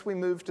 So since we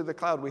moved to the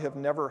cloud, we have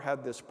never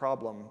had this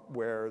problem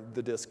where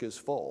the disk is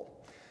full.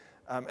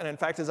 And in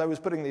fact, as I was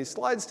putting these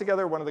slides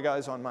together, one of the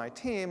guys on my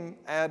team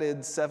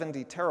added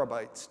 70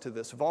 terabytes to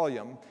this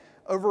volume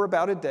over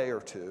about a day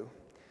or two,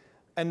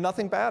 and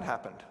nothing bad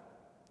happened.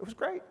 It was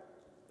great.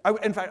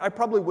 In fact, I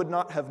probably would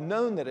not have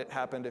known that it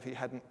happened if he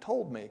hadn't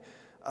told me.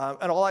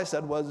 And all I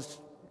said was,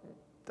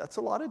 that's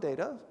a lot of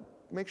data.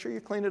 Make sure you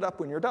clean it up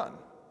when you're done.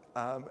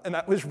 And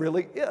that was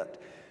really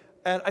it.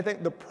 And I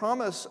think the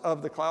promise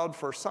of the cloud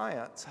for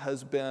science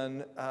has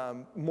been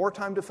more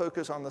time to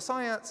focus on the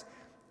science,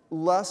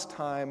 less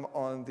time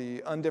on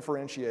the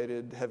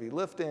undifferentiated heavy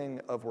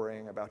lifting of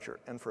worrying about your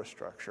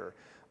infrastructure.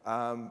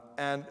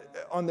 And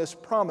on this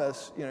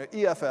promise,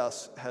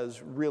 EFS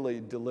has really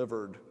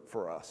delivered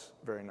for us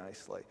very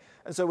nicely.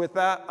 And so with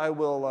that, I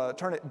will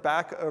turn it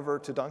back over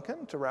to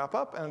Duncan to wrap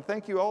up. And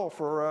thank you all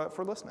for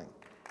listening.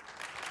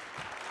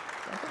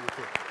 Thank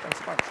you. Thanks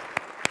so much.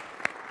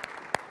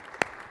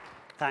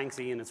 Thanks,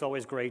 Ian. It's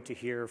always great to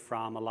hear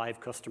from a live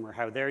customer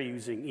how they're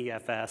using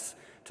EFS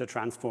to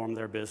transform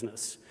their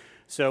business.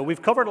 So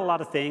we've covered a lot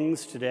of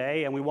things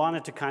today, and we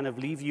wanted to kind of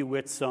leave you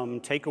with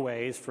some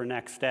takeaways for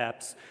next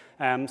steps.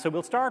 So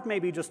we'll start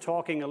maybe just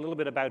talking a little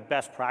bit about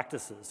best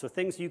practices, so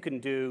things you can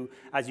do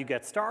as you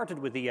get started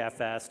with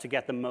EFS to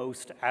get the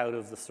most out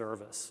of the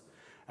service.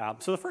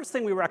 So the first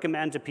thing we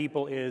recommend to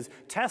people is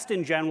test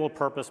in general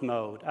purpose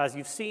mode. As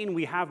you've seen,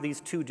 we have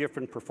these two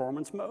different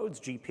performance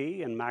modes,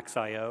 GP and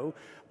Max.io,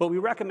 but we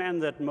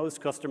recommend that most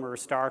customers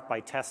start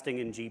by testing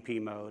in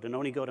GP mode and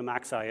only go to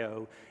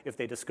Max.io if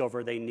they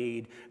discover they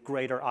need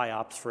greater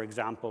IOPS, for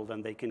example,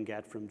 than they can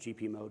get from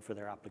GP mode for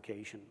their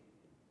application.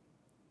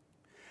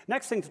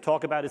 Next thing to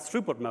talk about is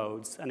throughput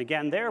modes. And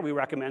again, there we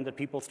recommend that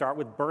people start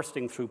with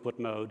bursting throughput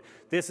mode.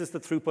 This is the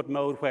throughput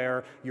mode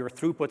where your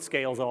throughput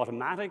scales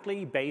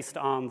automatically based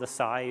on the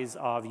size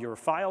of your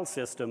file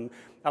system,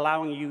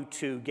 allowing you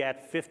to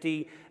get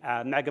 50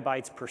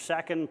 megabytes per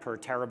second per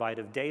terabyte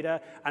of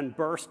data and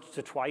burst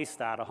to twice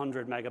that,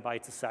 100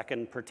 megabytes a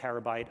second per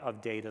terabyte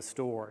of data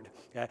stored.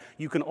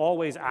 You can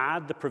always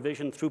add the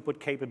provisioned throughput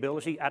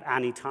capability at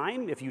any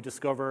time if you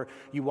discover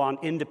you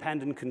want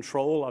independent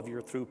control of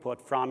your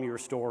throughput from your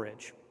storage.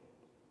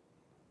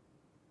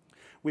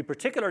 We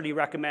particularly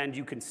recommend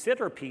you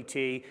consider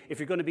PT if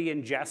you're going to be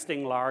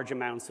ingesting large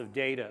amounts of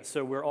data.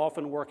 So we're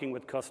often working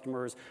with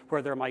customers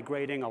where they're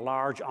migrating a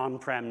large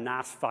on-prem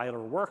NAS filer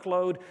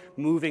workload,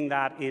 moving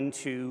that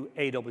into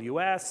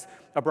AWS.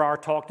 Abrar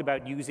talked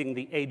about using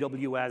the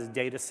AWS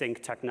Data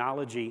Sync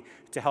technology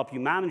to help you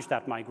manage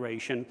that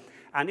migration.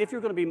 And if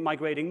you're going to be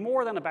migrating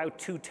more than about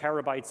 2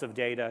 terabytes of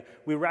data,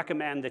 we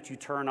recommend that you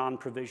turn on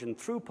provision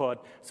throughput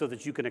so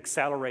that you can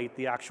accelerate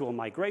the actual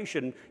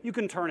migration. You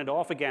can turn it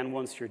off again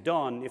once you're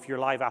done if your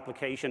live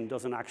application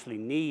doesn't actually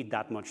need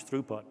that much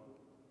throughput.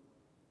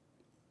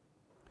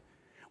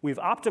 We've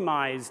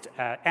optimized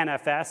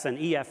NFS and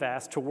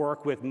EFS to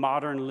work with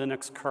modern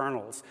Linux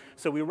kernels.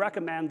 So we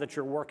recommend that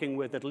you're working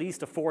with at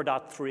least a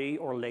 4.3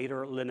 or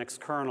later Linux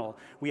kernel.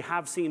 We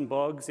have seen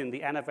bugs in the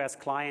NFS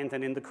client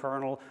and in the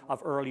kernel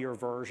of earlier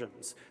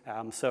versions.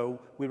 So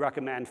we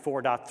recommend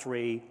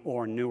 4.3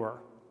 or newer.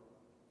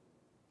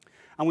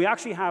 And we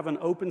actually have an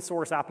open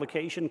source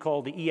application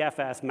called the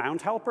EFS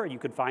Mount Helper. You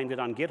could find it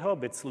on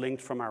GitHub. It's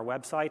linked from our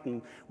website,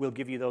 and we'll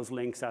give you those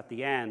links at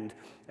the end.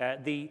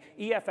 The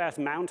EFS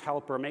Mount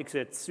Helper makes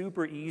it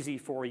super easy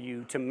for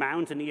you to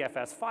mount an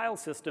EFS file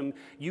system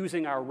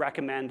using our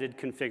recommended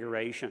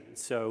configuration.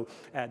 So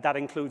that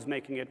includes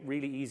making it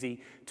really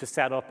easy to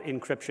set up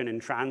encryption in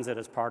transit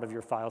as part of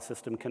your file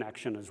system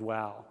connection as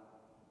well.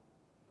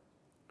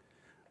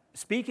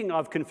 Speaking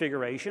of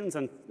configurations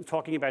and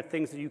talking about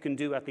things that you can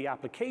do at the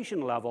application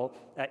level,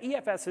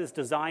 EFS is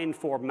designed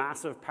for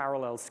massive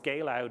parallel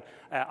scale-out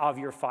of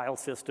your file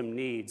system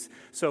needs.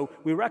 So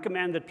we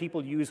recommend that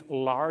people use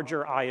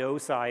larger I/O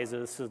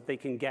sizes so that they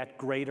can get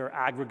greater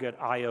aggregate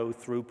I/O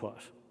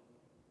throughput.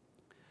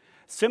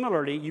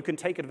 Similarly, you can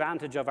take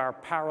advantage of our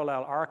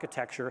parallel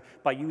architecture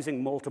by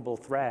using multiple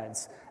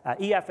threads.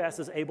 EFS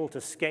is able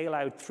to scale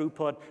out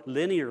throughput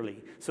linearly.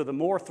 So the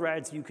more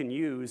threads you can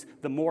use,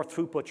 the more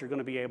throughput you're going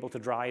to be able to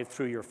drive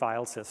through your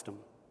file system.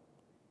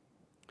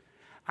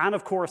 And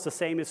of course, the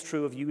same is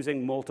true of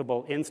using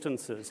multiple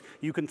instances.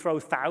 You can throw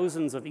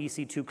thousands of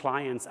EC2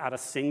 clients at a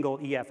single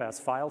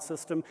EFS file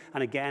system,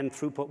 and again,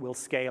 throughput will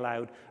scale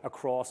out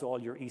across all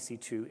your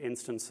EC2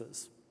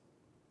 instances.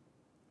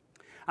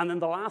 And then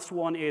the last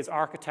one is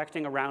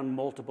architecting around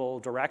multiple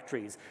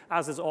directories.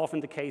 As is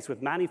often the case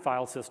with many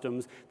file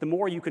systems, the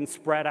more you can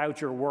spread out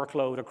your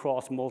workload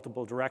across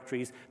multiple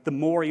directories, the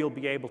more you'll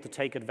be able to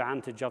take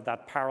advantage of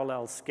that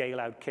parallel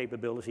scale-out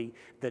capability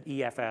that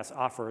EFS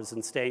offers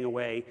and staying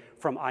away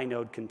from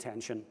inode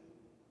contention.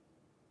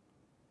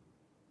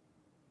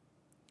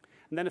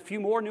 And then a few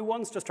more new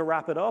ones just to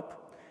wrap it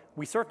up.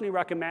 We certainly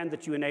recommend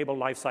that you enable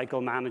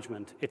lifecycle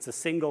management. It's a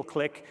single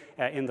click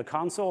in the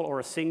console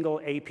or a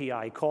single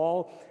API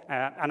call.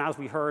 And as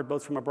we heard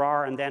both from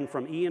Abrar and then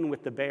from Ian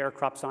with the Bayer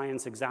Crop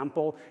Science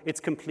example, it's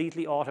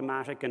completely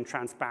automatic and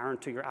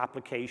transparent to your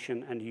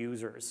application and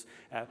users.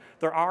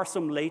 There are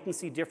some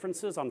latency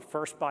differences on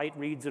first byte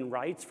reads and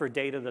writes for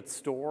data that's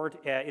stored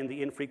in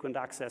the infrequent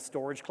access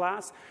storage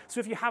class.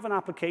 So if you have an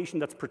application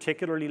that's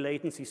particularly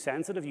latency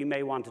sensitive, you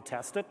may want to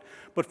test it.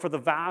 But for the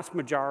vast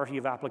majority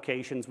of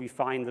applications, we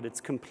find that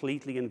it's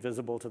completely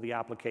invisible to the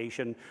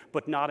application,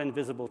 but not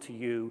invisible to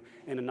you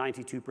in a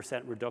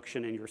 92%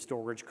 reduction in your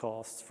storage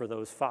costs for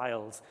those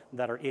files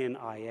that are in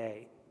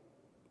IA.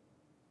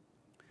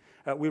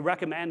 We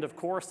recommend, of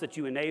course, that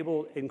you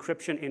enable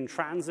encryption in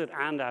transit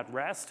and at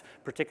rest,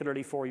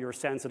 particularly for your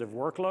sensitive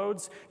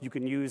workloads. You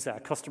can use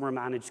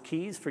customer-managed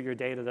keys for your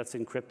data that's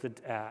encrypted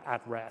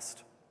at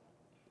rest.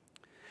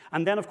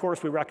 And then, of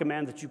course, we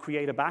recommend that you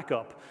create a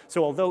backup.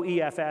 So although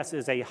EFS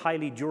is a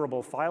highly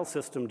durable file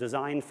system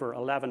designed for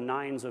 11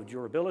 nines of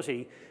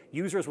durability,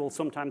 users will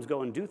sometimes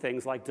go and do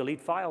things like delete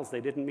files they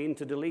didn't mean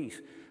to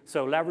delete.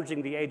 So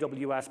leveraging the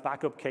AWS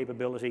backup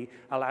capability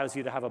allows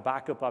you to have a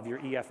backup of your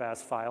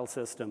EFS file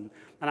system.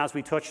 And as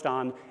we touched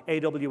on,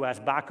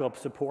 AWS backup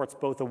supports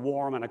both a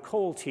warm and a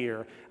cold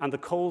tier, and the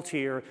cold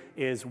tier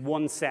is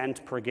 1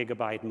 cent per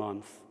gigabyte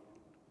month.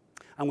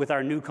 And with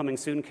our new coming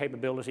soon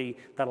capability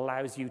that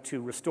allows you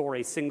to restore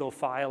a single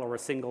file or a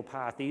single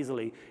path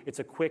easily, it's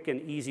a quick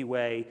and easy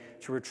way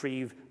to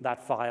retrieve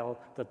that file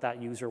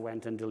that user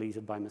went and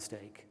deleted by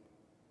mistake.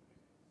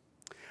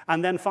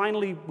 And then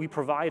finally, we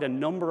provide a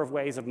number of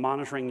ways of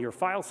monitoring your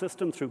file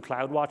system through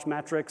CloudWatch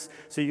metrics,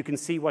 so you can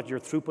see what your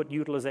throughput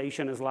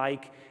utilization is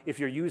like. If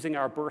you're using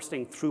our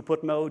bursting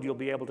throughput mode, you'll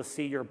be able to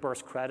see your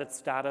burst credit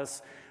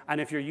status.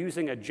 And if you're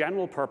using a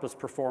general purpose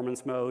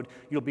performance mode,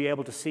 you'll be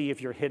able to see if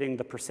you're hitting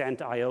the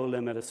 % IO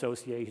limit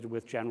associated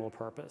with general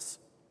purpose.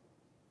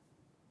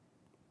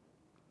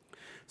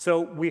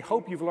 So we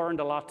hope you've learned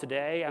a lot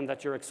today and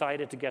that you're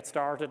excited to get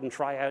started and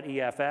try out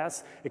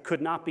EFS. It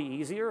could not be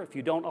easier. If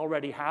you don't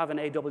already have an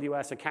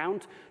AWS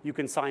account, you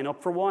can sign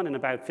up for one in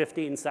about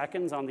 15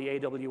 seconds on the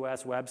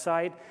AWS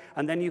website.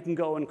 And then you can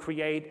go and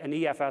create an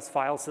EFS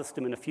file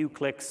system in a few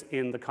clicks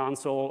in the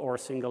console or a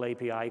single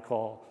API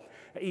call.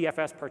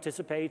 EFS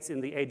participates in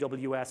the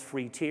AWS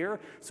free tier.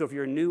 So if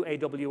you're a new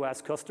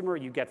AWS customer,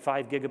 you get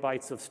 5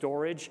 gigabytes of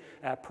storage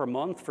per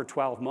month for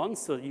 12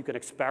 months so that you can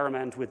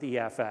experiment with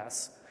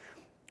EFS.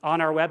 On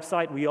our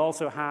website, we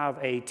also have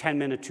a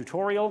 10-minute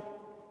tutorial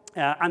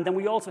And then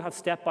we also have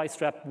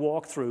step-by-step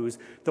walkthroughs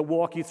that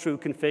walk you through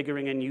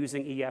configuring and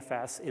using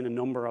EFS in a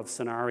number of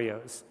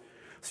scenarios.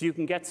 So you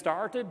can get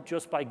started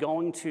just by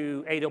going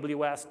to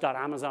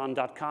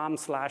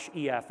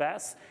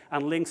aws.amazon.com/EFS,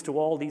 and links to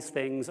all these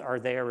things are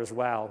there as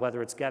well,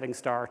 whether it's getting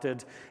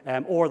started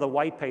or the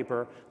white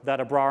paper that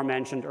Abrar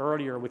mentioned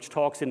earlier, which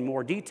talks in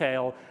more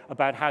detail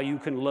about how you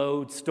can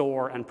load,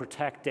 store, and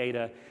protect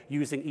data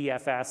using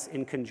EFS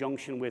in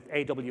conjunction with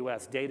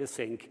AWS Data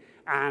Sync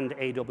and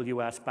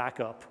AWS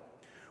Backup.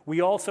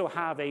 We also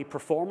have a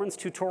performance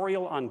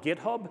tutorial on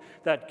GitHub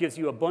that gives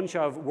you a bunch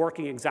of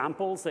working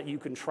examples that you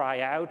can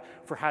try out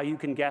for how you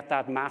can get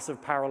that massive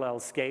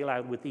parallel scale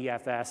out with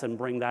EFS and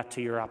bring that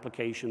to your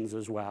applications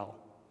as well.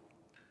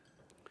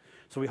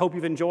 So we hope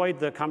you've enjoyed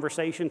the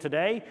conversation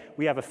today.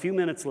 We have a few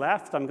minutes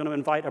left. I'm going to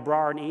invite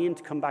Abrar and Ian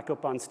to come back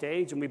up on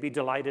stage, and we'd be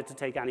delighted to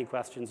take any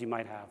questions you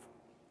might have.